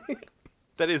okay.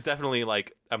 That is definitely,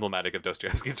 like, emblematic of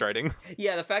Dostoevsky's writing.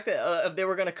 Yeah, the fact that they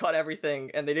were going to cut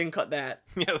everything, and they didn't cut that.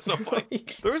 Yeah, it was so funny.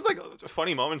 There was, like,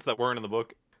 funny moments that weren't in the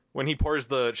book. When he pours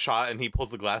the shot, and he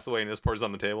pulls the glass away and just pours it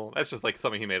on the table. That's just, like,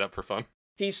 something he made up for fun.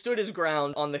 He stood his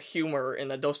ground on the humor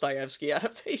in a Dostoevsky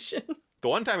adaptation. The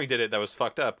one time he did it that was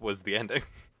fucked up was the ending.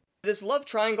 This love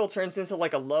triangle turns into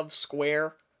like a love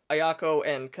square. Ayako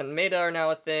and Kanmeda are now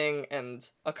a thing, and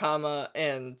Akama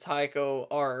and Taiko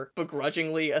are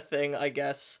begrudgingly a thing, I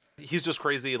guess. He's just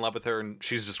crazy in love with her, and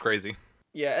she's just crazy.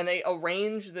 Yeah, and they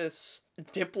arrange this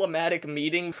diplomatic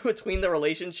meeting between the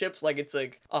relationships like it's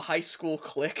like a high school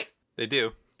clique. They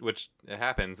do, which it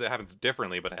happens. It happens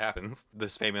differently, but it happens.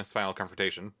 This famous final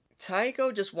confrontation.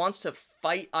 Taiko just wants to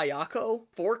fight Ayako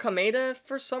for Kameda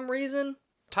for some reason.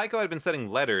 Taiko had been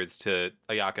sending letters to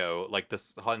Ayako like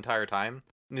this whole entire time.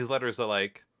 And these letters are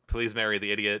like, please marry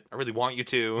the idiot. I really want you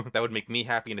to. That would make me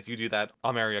happy. And if you do that,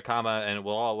 I'll marry Akama and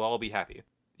we'll all be happy.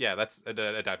 Yeah, that's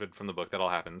adapted from the book. That all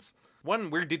happens. One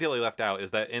weird detail he left out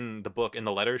is that in the book, in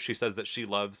the letter, she says that she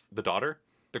loves the daughter.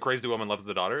 The crazy woman loves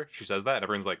the daughter. She says that and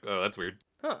everyone's like, oh, that's weird.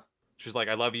 Huh. She's like,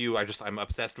 I love you. I'm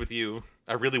obsessed with you.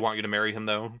 I really want you to marry him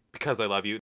though, because I love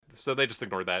you. So they just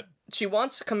ignored that. She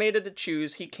wants Kameda to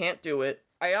choose. He can't do it.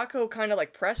 Ayako kind of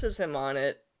like presses him on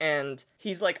it, and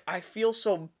he's like, I feel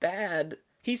so bad.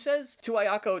 He says to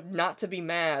Ayako not to be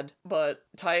mad, but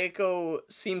Taiko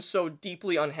seems so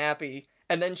deeply unhappy,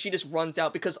 and then she just runs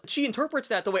out because she interprets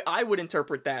that the way I would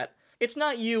interpret that. It's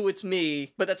not you, it's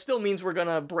me, but that still means we're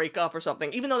gonna break up or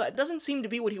something, even though that doesn't seem to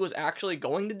be what he was actually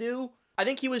going to do. I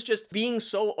think he was just being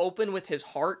so open with his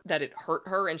heart that it hurt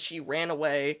her and she ran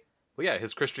away. Well, yeah,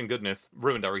 his Christian goodness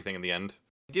ruined everything in the end.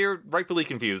 You're rightfully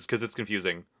confused, because it's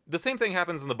confusing. The same thing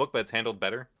happens in the book, but it's handled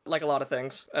better. Like a lot of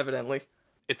things, evidently.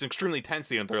 It's an extremely tense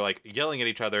scene, and they're, like, yelling at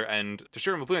each other, and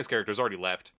Toshiro Mifune's character has already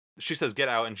left. She says, get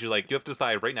out, and she's like, you have to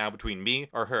decide right now between me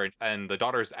or her, and the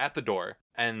daughter's at the door,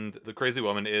 and the crazy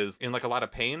woman is in, like, a lot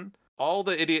of pain. All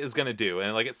the idiot is gonna do,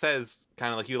 and like it says,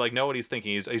 kind of like you like know what he's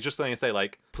thinking. He's just gonna say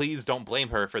like, please don't blame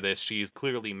her for this. She's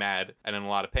clearly mad and in a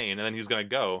lot of pain. And then he's gonna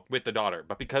go with the daughter.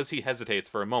 But because he hesitates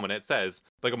for a moment, it says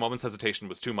like a moment's hesitation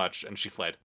was too much, and she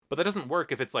fled. But that doesn't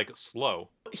work if it's like slow.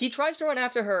 He tries to run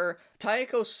after her.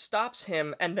 Taiko stops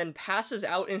him and then passes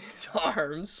out in his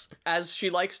arms, as she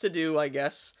likes to do, I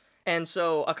guess. And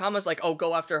so Akama's like, oh,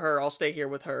 go after her. I'll stay here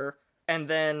with her. And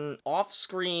then off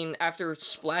screen, after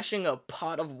splashing a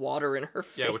pot of water in her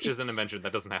face. Yeah, which isn't mentioned.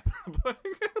 That doesn't happen.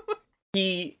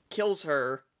 He kills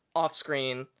her off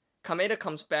screen. Kameda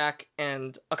comes back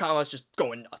and Akama's just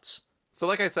going nuts. So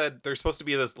like I said, there's supposed to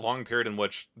be this long period in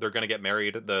which they're going to get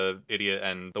married, the idiot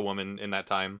and the woman in that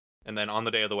time. And then on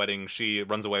the day of the wedding, she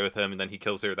runs away with him and then he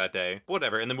kills her that day.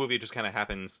 Whatever. In the movie, it just kind of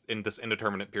happens in this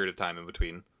indeterminate period of time in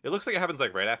between. It looks like it happens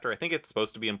like right after. I think it's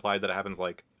supposed to be implied that it happens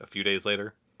like a few days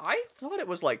later. I thought it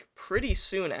was like pretty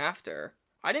soon after.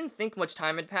 I didn't think much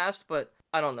time had passed, but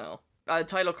I don't know. A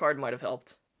title card might have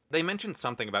helped. They mentioned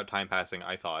something about time passing,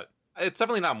 I thought. It's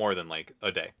definitely not more than like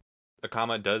a day.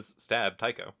 Akama does stab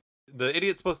Taiko. The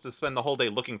idiot's supposed to spend the whole day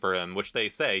looking for him, which they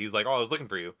say. He's like, oh, I was looking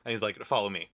for you. And he's like, follow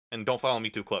me. And don't follow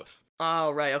me too close. Oh,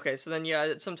 right. Okay, so then,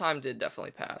 yeah, some time did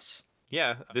definitely pass.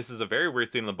 Yeah, this is a very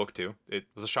weird scene in the book, too. It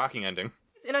was a shocking ending.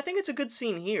 And I think it's a good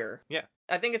scene here. Yeah.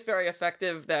 I think it's very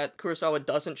effective that Kurosawa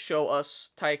doesn't show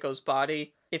us Taiko's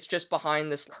body. It's just behind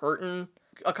this curtain.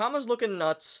 Akama's looking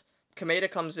nuts.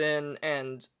 Kameda comes in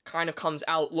and kind of comes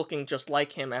out looking just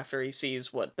like him after he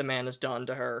sees what the man has done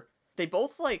to her. They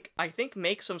both, like, I think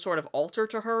make some sort of altar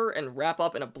to her and wrap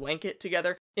up in a blanket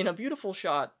together in a beautiful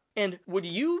shot. And would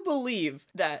you believe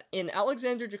that in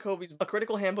Alexander Jacoby's A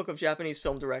Critical Handbook of Japanese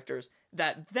Film Directors,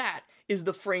 that is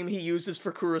the frame he uses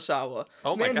for Kurosawa?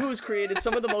 Oh my Man God. who has created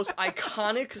some of the most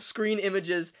iconic screen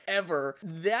images ever.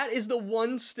 That is the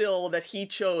one still that he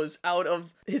chose out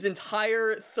of his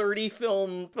entire 30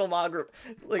 filmography.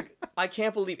 Like, I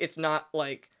can't believe it's not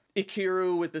like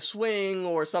Ikiru with the swing,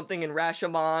 or something in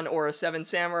Rashomon, or a Seven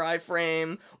Samurai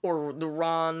frame, or the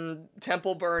Ron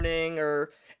temple burning,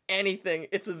 or anything.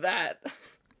 It's that.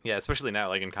 Yeah, especially now,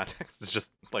 like in context, it's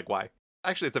just like, why?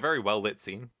 Actually, it's a very well lit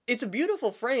scene. It's a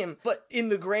beautiful frame, but in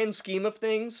the grand scheme of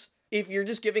things, if you're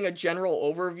just giving a general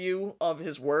overview of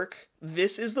his work,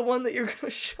 this is the one that you're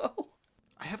gonna show.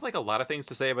 I have like a lot of things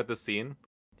to say about this scene.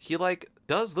 He like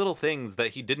does little things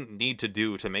that he didn't need to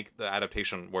do to make the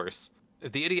adaptation worse.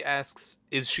 The idiot asks,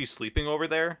 is she sleeping over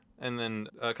there? And then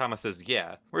Akama says,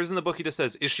 yeah. Whereas in the book he just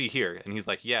says, is she here? And he's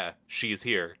like, yeah, she's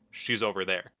here. She's over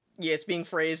there. Yeah, it's being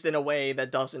phrased in a way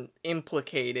that doesn't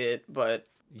implicate it, but...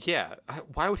 Yeah,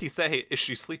 why would he say, is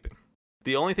she sleeping?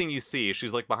 The only thing you see,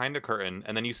 she's like behind a curtain,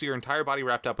 and then you see her entire body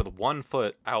wrapped up with one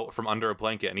foot out from under a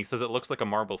blanket, and he says it looks like a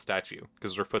marble statue,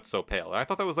 because her foot's so pale. And I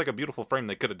thought that was like a beautiful frame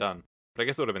they could have done, but I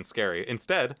guess it would have been scary.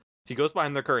 Instead, he goes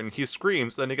behind the curtain, he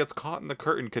screams, then he gets caught in the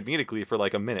curtain comedically for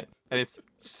like a minute. And it's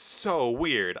so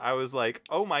weird. I was like,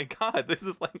 oh my god, this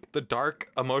is like the dark,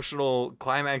 emotional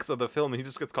climax of the film, and he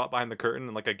just gets caught behind the curtain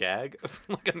in like a gag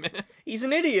for like a minute. He's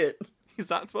an idiot. He's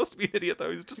not supposed to be an idiot,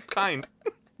 though. He's just kind.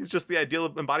 He's just the ideal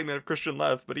embodiment of Christian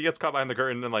love, but he gets caught behind the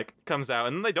curtain and, like, comes out.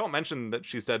 And then they don't mention that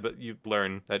she's dead, but you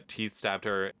learn that he stabbed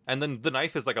her. And then the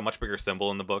knife is, like, a much bigger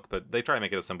symbol in the book, but they try to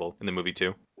make it a symbol in the movie,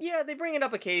 too. Yeah, they bring it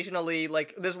up occasionally.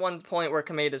 Like, there's one point where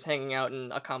Kameda's hanging out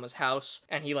in Akama's house,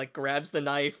 and he, like, grabs the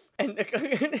knife, and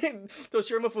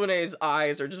Toshiro Mifune's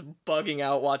eyes are just bugging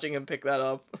out watching him pick that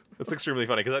up. It's extremely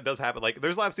funny, because that does happen. Like,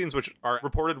 there's a lot of scenes which are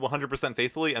reported 100%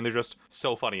 faithfully, and they're just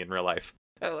so funny in real life.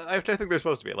 I think they're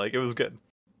supposed to be. Like, it was good.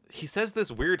 He says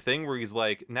this weird thing where he's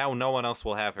like, now no one else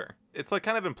will have her. It's like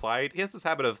kind of implied. He has this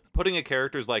habit of putting a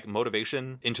character's like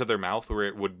motivation into their mouth where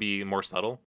it would be more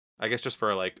subtle. I guess just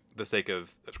for like the sake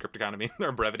of script economy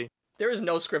or brevity. There is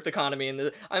no script economy in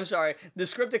the... I'm sorry. The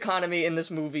script economy in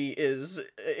this movie is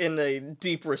in a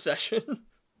deep recession.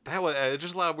 That was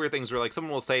just a lot of weird things where like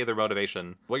someone will say their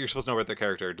motivation, what you're supposed to know about their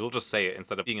character, they'll just say it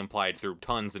instead of being implied through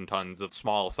tons and tons of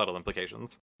small, subtle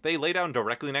implications. They lay down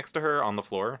directly next to her on the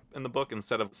floor in the book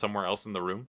instead of somewhere else in the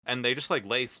room. And they just like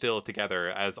lay still together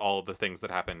as all the things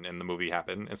that happen in the movie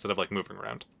happen instead of like moving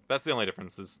around. That's the only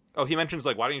difference is, oh, he mentions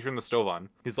like, why don't you turn the stove on?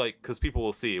 He's like, because people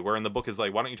will see. Where in the book is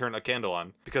like, why don't you turn a candle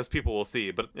on? Because people will see.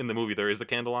 But in the movie, there is a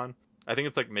candle on. I think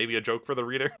it's like maybe a joke for the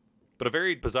reader. But a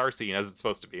very bizarre scene, as it's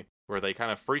supposed to be, where they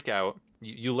kind of freak out.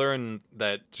 You learn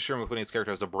that Toshiro Mifune's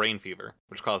character has a brain fever,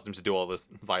 which caused him to do all this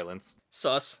violence.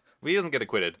 Sus. But he doesn't get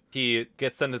acquitted. He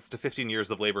gets sentenced to 15 years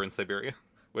of labor in Siberia,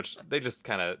 which they just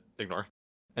kind of ignore.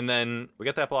 And then we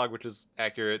get that epilogue, which is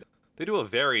accurate. They do a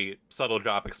very subtle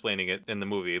job explaining it in the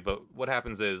movie, but what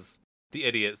happens is the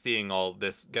idiot, seeing all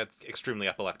this, gets extremely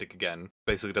epileptic again.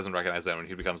 Basically doesn't recognize anyone.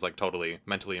 He becomes like totally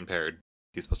mentally impaired.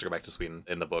 He's supposed to go back to Sweden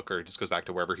in the book, or just goes back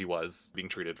to wherever he was being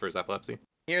treated for his epilepsy.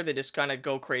 Here they just kind of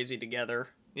go crazy together.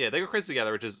 Yeah, they go crazy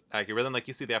together, which is accurate. But then like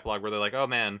you see the epilogue where they're like, oh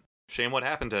man, shame what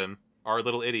happened to him. Our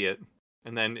little idiot.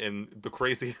 And then in the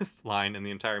craziest line in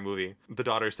the entire movie, the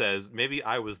daughter says, maybe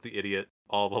I was the idiot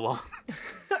all along.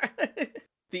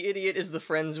 The idiot is the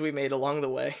friends we made along the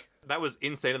way. That was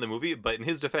insane in the movie, but in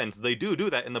his defense, they do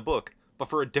that in the book, but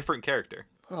for a different character.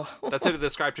 Oh. That's how to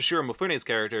describe Toshiro Mifune's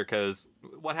character, because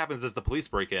what happens is the police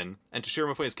break in, and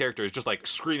Toshiro Mifune's character is just like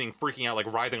screaming, freaking out,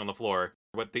 like writhing on the floor.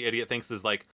 What the idiot thinks is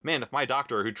like, man, if my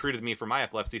doctor who treated me for my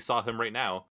epilepsy saw him right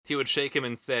now, he would shake him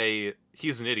and say,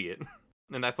 he's an idiot.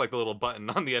 And that's like the little button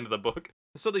on the end of the book.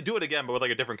 So they do it again, but with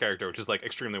like a different character, which is like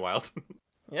extremely wild.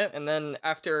 Yeah, and then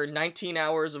after 19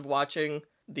 hours of watching,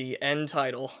 the end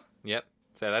title. Yep,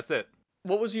 so that's it.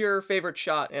 What was your favorite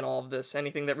shot in all of this?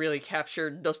 Anything that really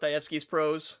captured Dostoevsky's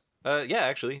prose? Yeah,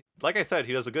 actually. Like I said,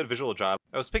 he does a good visual job.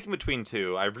 I was picking between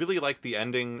two. I really like the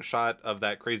ending shot of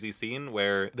that crazy scene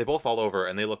where they both fall over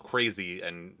and they look crazy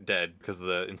and dead because of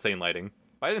the insane lighting.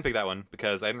 I didn't pick that one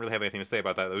because I didn't really have anything to say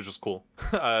about that. It was just cool.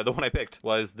 The one I picked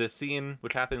was this scene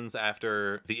which happens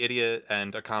after the idiot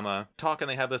and Akama talk and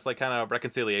they have this like kind of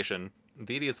reconciliation.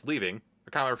 The idiot's leaving.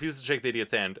 Akama refuses to shake the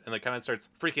idiot's hand and like kind of starts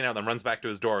freaking out, then runs back to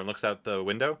his door and looks out the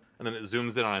window, and then it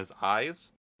zooms in on his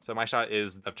eyes. So my shot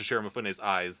is of Toshiro Mifune's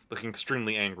eyes looking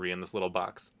extremely angry in this little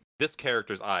box. This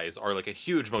character's eyes are like a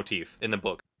huge motif in the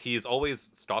book. He's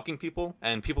always stalking people,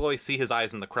 and people always see his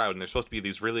eyes in the crowd, and they're supposed to be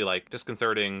these really like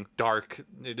disconcerting, dark.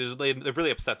 It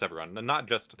really upsets everyone, and not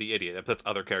just the idiot. It upsets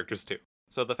other characters too.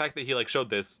 So the fact that he like showed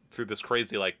this through this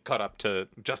crazy like cut up to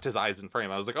just his eyes in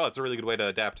frame, I was like, oh, it's a really good way to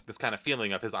adapt this kind of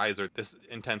feeling of his eyes are this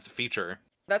intense feature.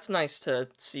 That's nice to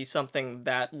see something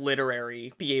that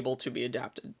literary be able to be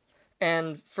adapted.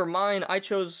 And for mine, I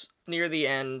chose near the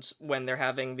end when they're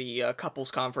having the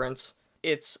couples conference.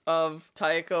 It's of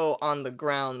Taeko on the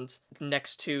ground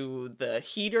next to the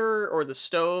heater or the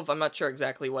stove. I'm not sure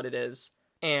exactly what it is.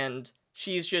 And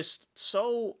she's just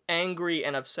so angry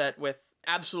and upset with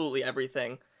absolutely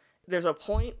everything. There's a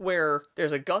point where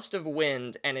there's a gust of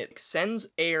wind and it sends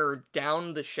air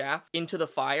down the shaft into the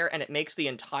fire and it makes the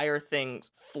entire thing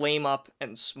flame up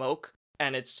and smoke.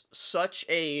 And it's such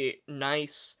a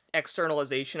nice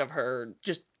externalization of her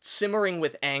just simmering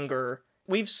with anger.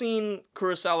 We've seen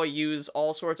Kurosawa use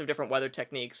all sorts of different weather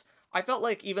techniques. I felt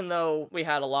like even though we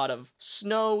had a lot of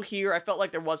snow here, I felt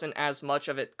like there wasn't as much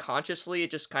of it consciously.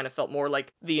 It just kind of felt more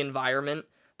like the environment.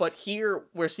 But here,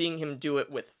 we're seeing him do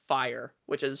it with fire,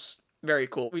 which is very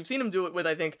cool. We've seen him do it with,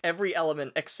 I think, every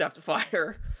element except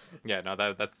fire. Yeah, no,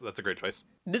 that's a great choice.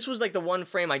 This was like the one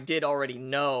frame I did already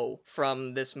know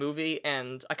from this movie,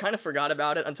 and I kind of forgot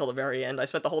about it until the very end. I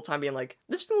spent the whole time being like,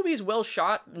 this movie is well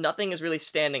shot. Nothing is really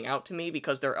standing out to me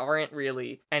because there aren't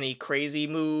really any crazy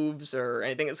moves or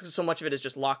anything. It's so much of it is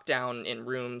just locked down in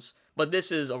rooms. But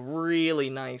this is a really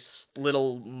nice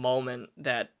little moment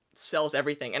that sells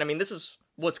everything. And I mean, this is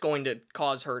what's going to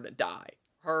cause her to die.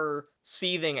 Her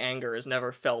seething anger has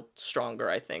never felt stronger,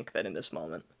 I think, than in this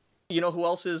moment. You know who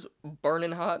else is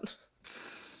burning hot?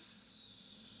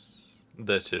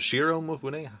 The Toshiro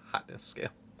Mifune hotness scale.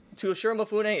 Toshiro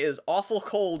Mifune is awful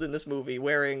cold in this movie,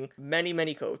 wearing many,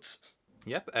 many coats.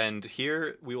 Yep, and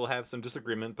here we will have some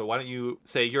disagreement, but why don't you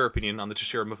say your opinion on the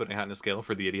Toshiro Mifune hotness scale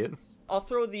for the idiot? I'll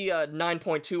throw the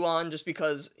 9.2 on just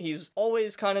because he's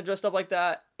always kind of dressed up like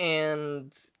that, and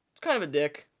it's kind of a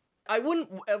dick. I wouldn't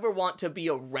ever want to be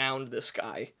around this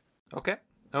guy. Okay.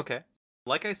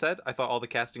 Like I said, I thought all the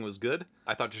casting was good.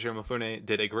 I thought Toshiro Mifune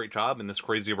did a great job in this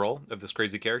crazy role of this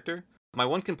crazy character. My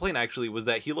one complaint, actually, was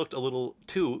that he looked a little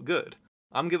too good.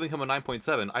 I'm giving him a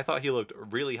 9.7. I thought he looked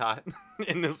really hot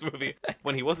in this movie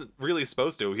when he wasn't really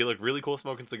supposed to. He looked really cool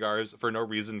smoking cigars for no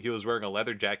reason. He was wearing a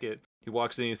leather jacket. He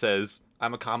walks in and he says,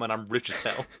 "I'm a common, I'm rich as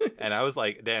hell." And I was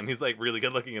like, damn, he's like really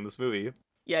good looking in this movie.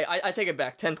 Yeah, I take it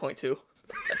back, 10.2.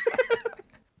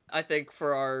 I think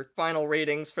for our final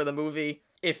ratings for the movie,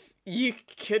 if you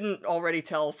couldn't already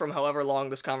tell from however long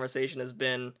this conversation has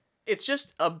been, it's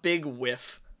just a big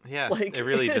whiff. Yeah, like, it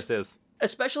really just is.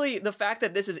 Especially the fact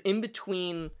that this is in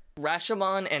between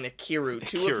Rashomon and Ikiru,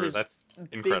 two of his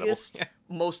biggest,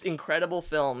 most incredible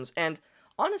films. And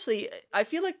honestly, I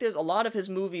feel like there's a lot of his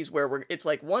movies where it's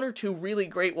like one or two really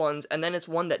great ones, and then it's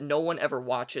one that no one ever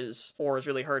watches or has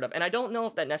really heard of. And I don't know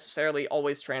if that necessarily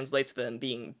always translates to them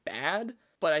being bad,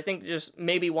 but I think just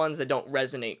maybe ones that don't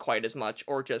resonate quite as much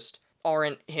or just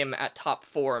aren't him at top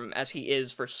form as he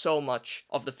is for so much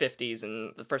of the 50s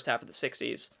and the first half of the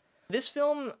 60s. This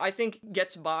film, I think,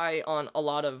 gets by on a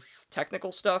lot of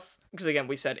technical stuff, because again,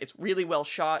 we said it's really well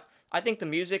shot. I think the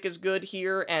music is good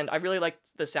here, and I really like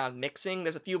the sound mixing.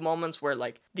 There's a few moments where,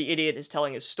 like, the idiot is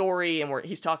telling his story, and where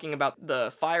he's talking about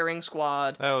the firing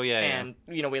squad. Oh, yeah, and,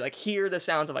 you know, we, like, hear the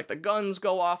sounds of, like, the guns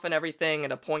go off and everything,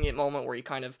 at a poignant moment where he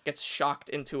kind of gets shocked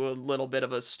into a little bit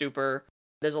of a stupor.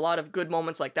 There's a lot of good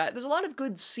moments like that. There's a lot of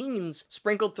good scenes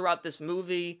sprinkled throughout this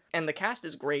movie, and the cast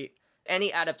is great.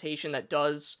 Any adaptation that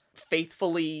does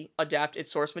faithfully adapt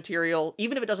its source material,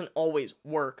 even if it doesn't always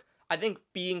work, I think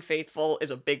being faithful is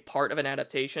a big part of an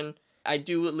adaptation. I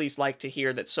do at least like to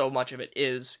hear that so much of it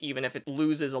is, even if it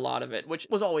loses a lot of it, which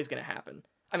was always going to happen.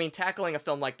 I mean, tackling a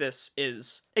film like this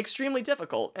is extremely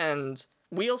difficult, and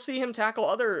we'll see him tackle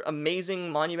other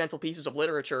amazing monumental pieces of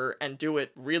literature and do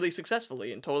it really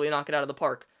successfully and totally knock it out of the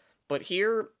park. But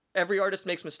here, every artist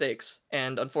makes mistakes,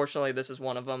 and unfortunately this is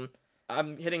one of them.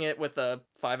 I'm hitting it with a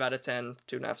 5 out of 10,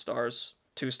 2.5 stars,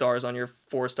 2 stars on your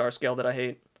 4-star scale that I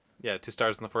hate. Yeah, 2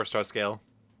 stars on the 4-star scale.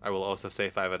 I will also say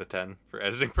 5 out of 10 for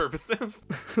editing purposes.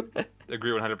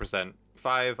 Agree 100%.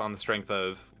 5 on the strength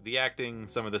of the acting,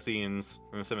 some of the scenes,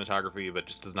 and the cinematography, but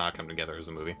just does not come together as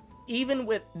a movie. Even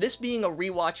with this being a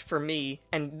rewatch for me,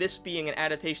 and this being an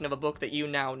adaptation of a book that you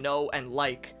now know and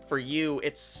like, for you,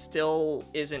 it still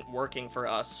isn't working for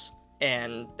us.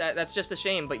 And that's just a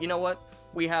shame, but you know what?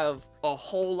 We have a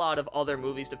whole lot of other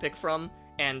movies to pick from,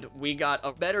 and we got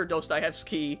a better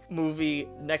Dostoevsky movie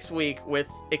next week with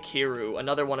Ikiru,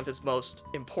 another one of his most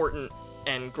important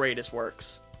and greatest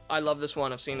works. I love this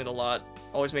one. I've seen it a lot.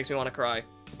 Always makes me want to cry.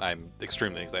 I'm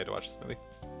extremely excited to watch this movie.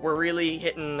 We're really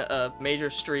hitting a major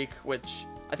streak, which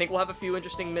I think we'll have a few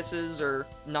interesting misses or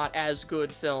not as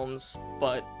good films,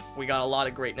 but we got a lot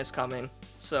of greatness coming.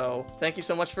 So thank you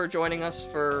so much for joining us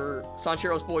for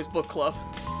Sanshiro's Boys Book Club.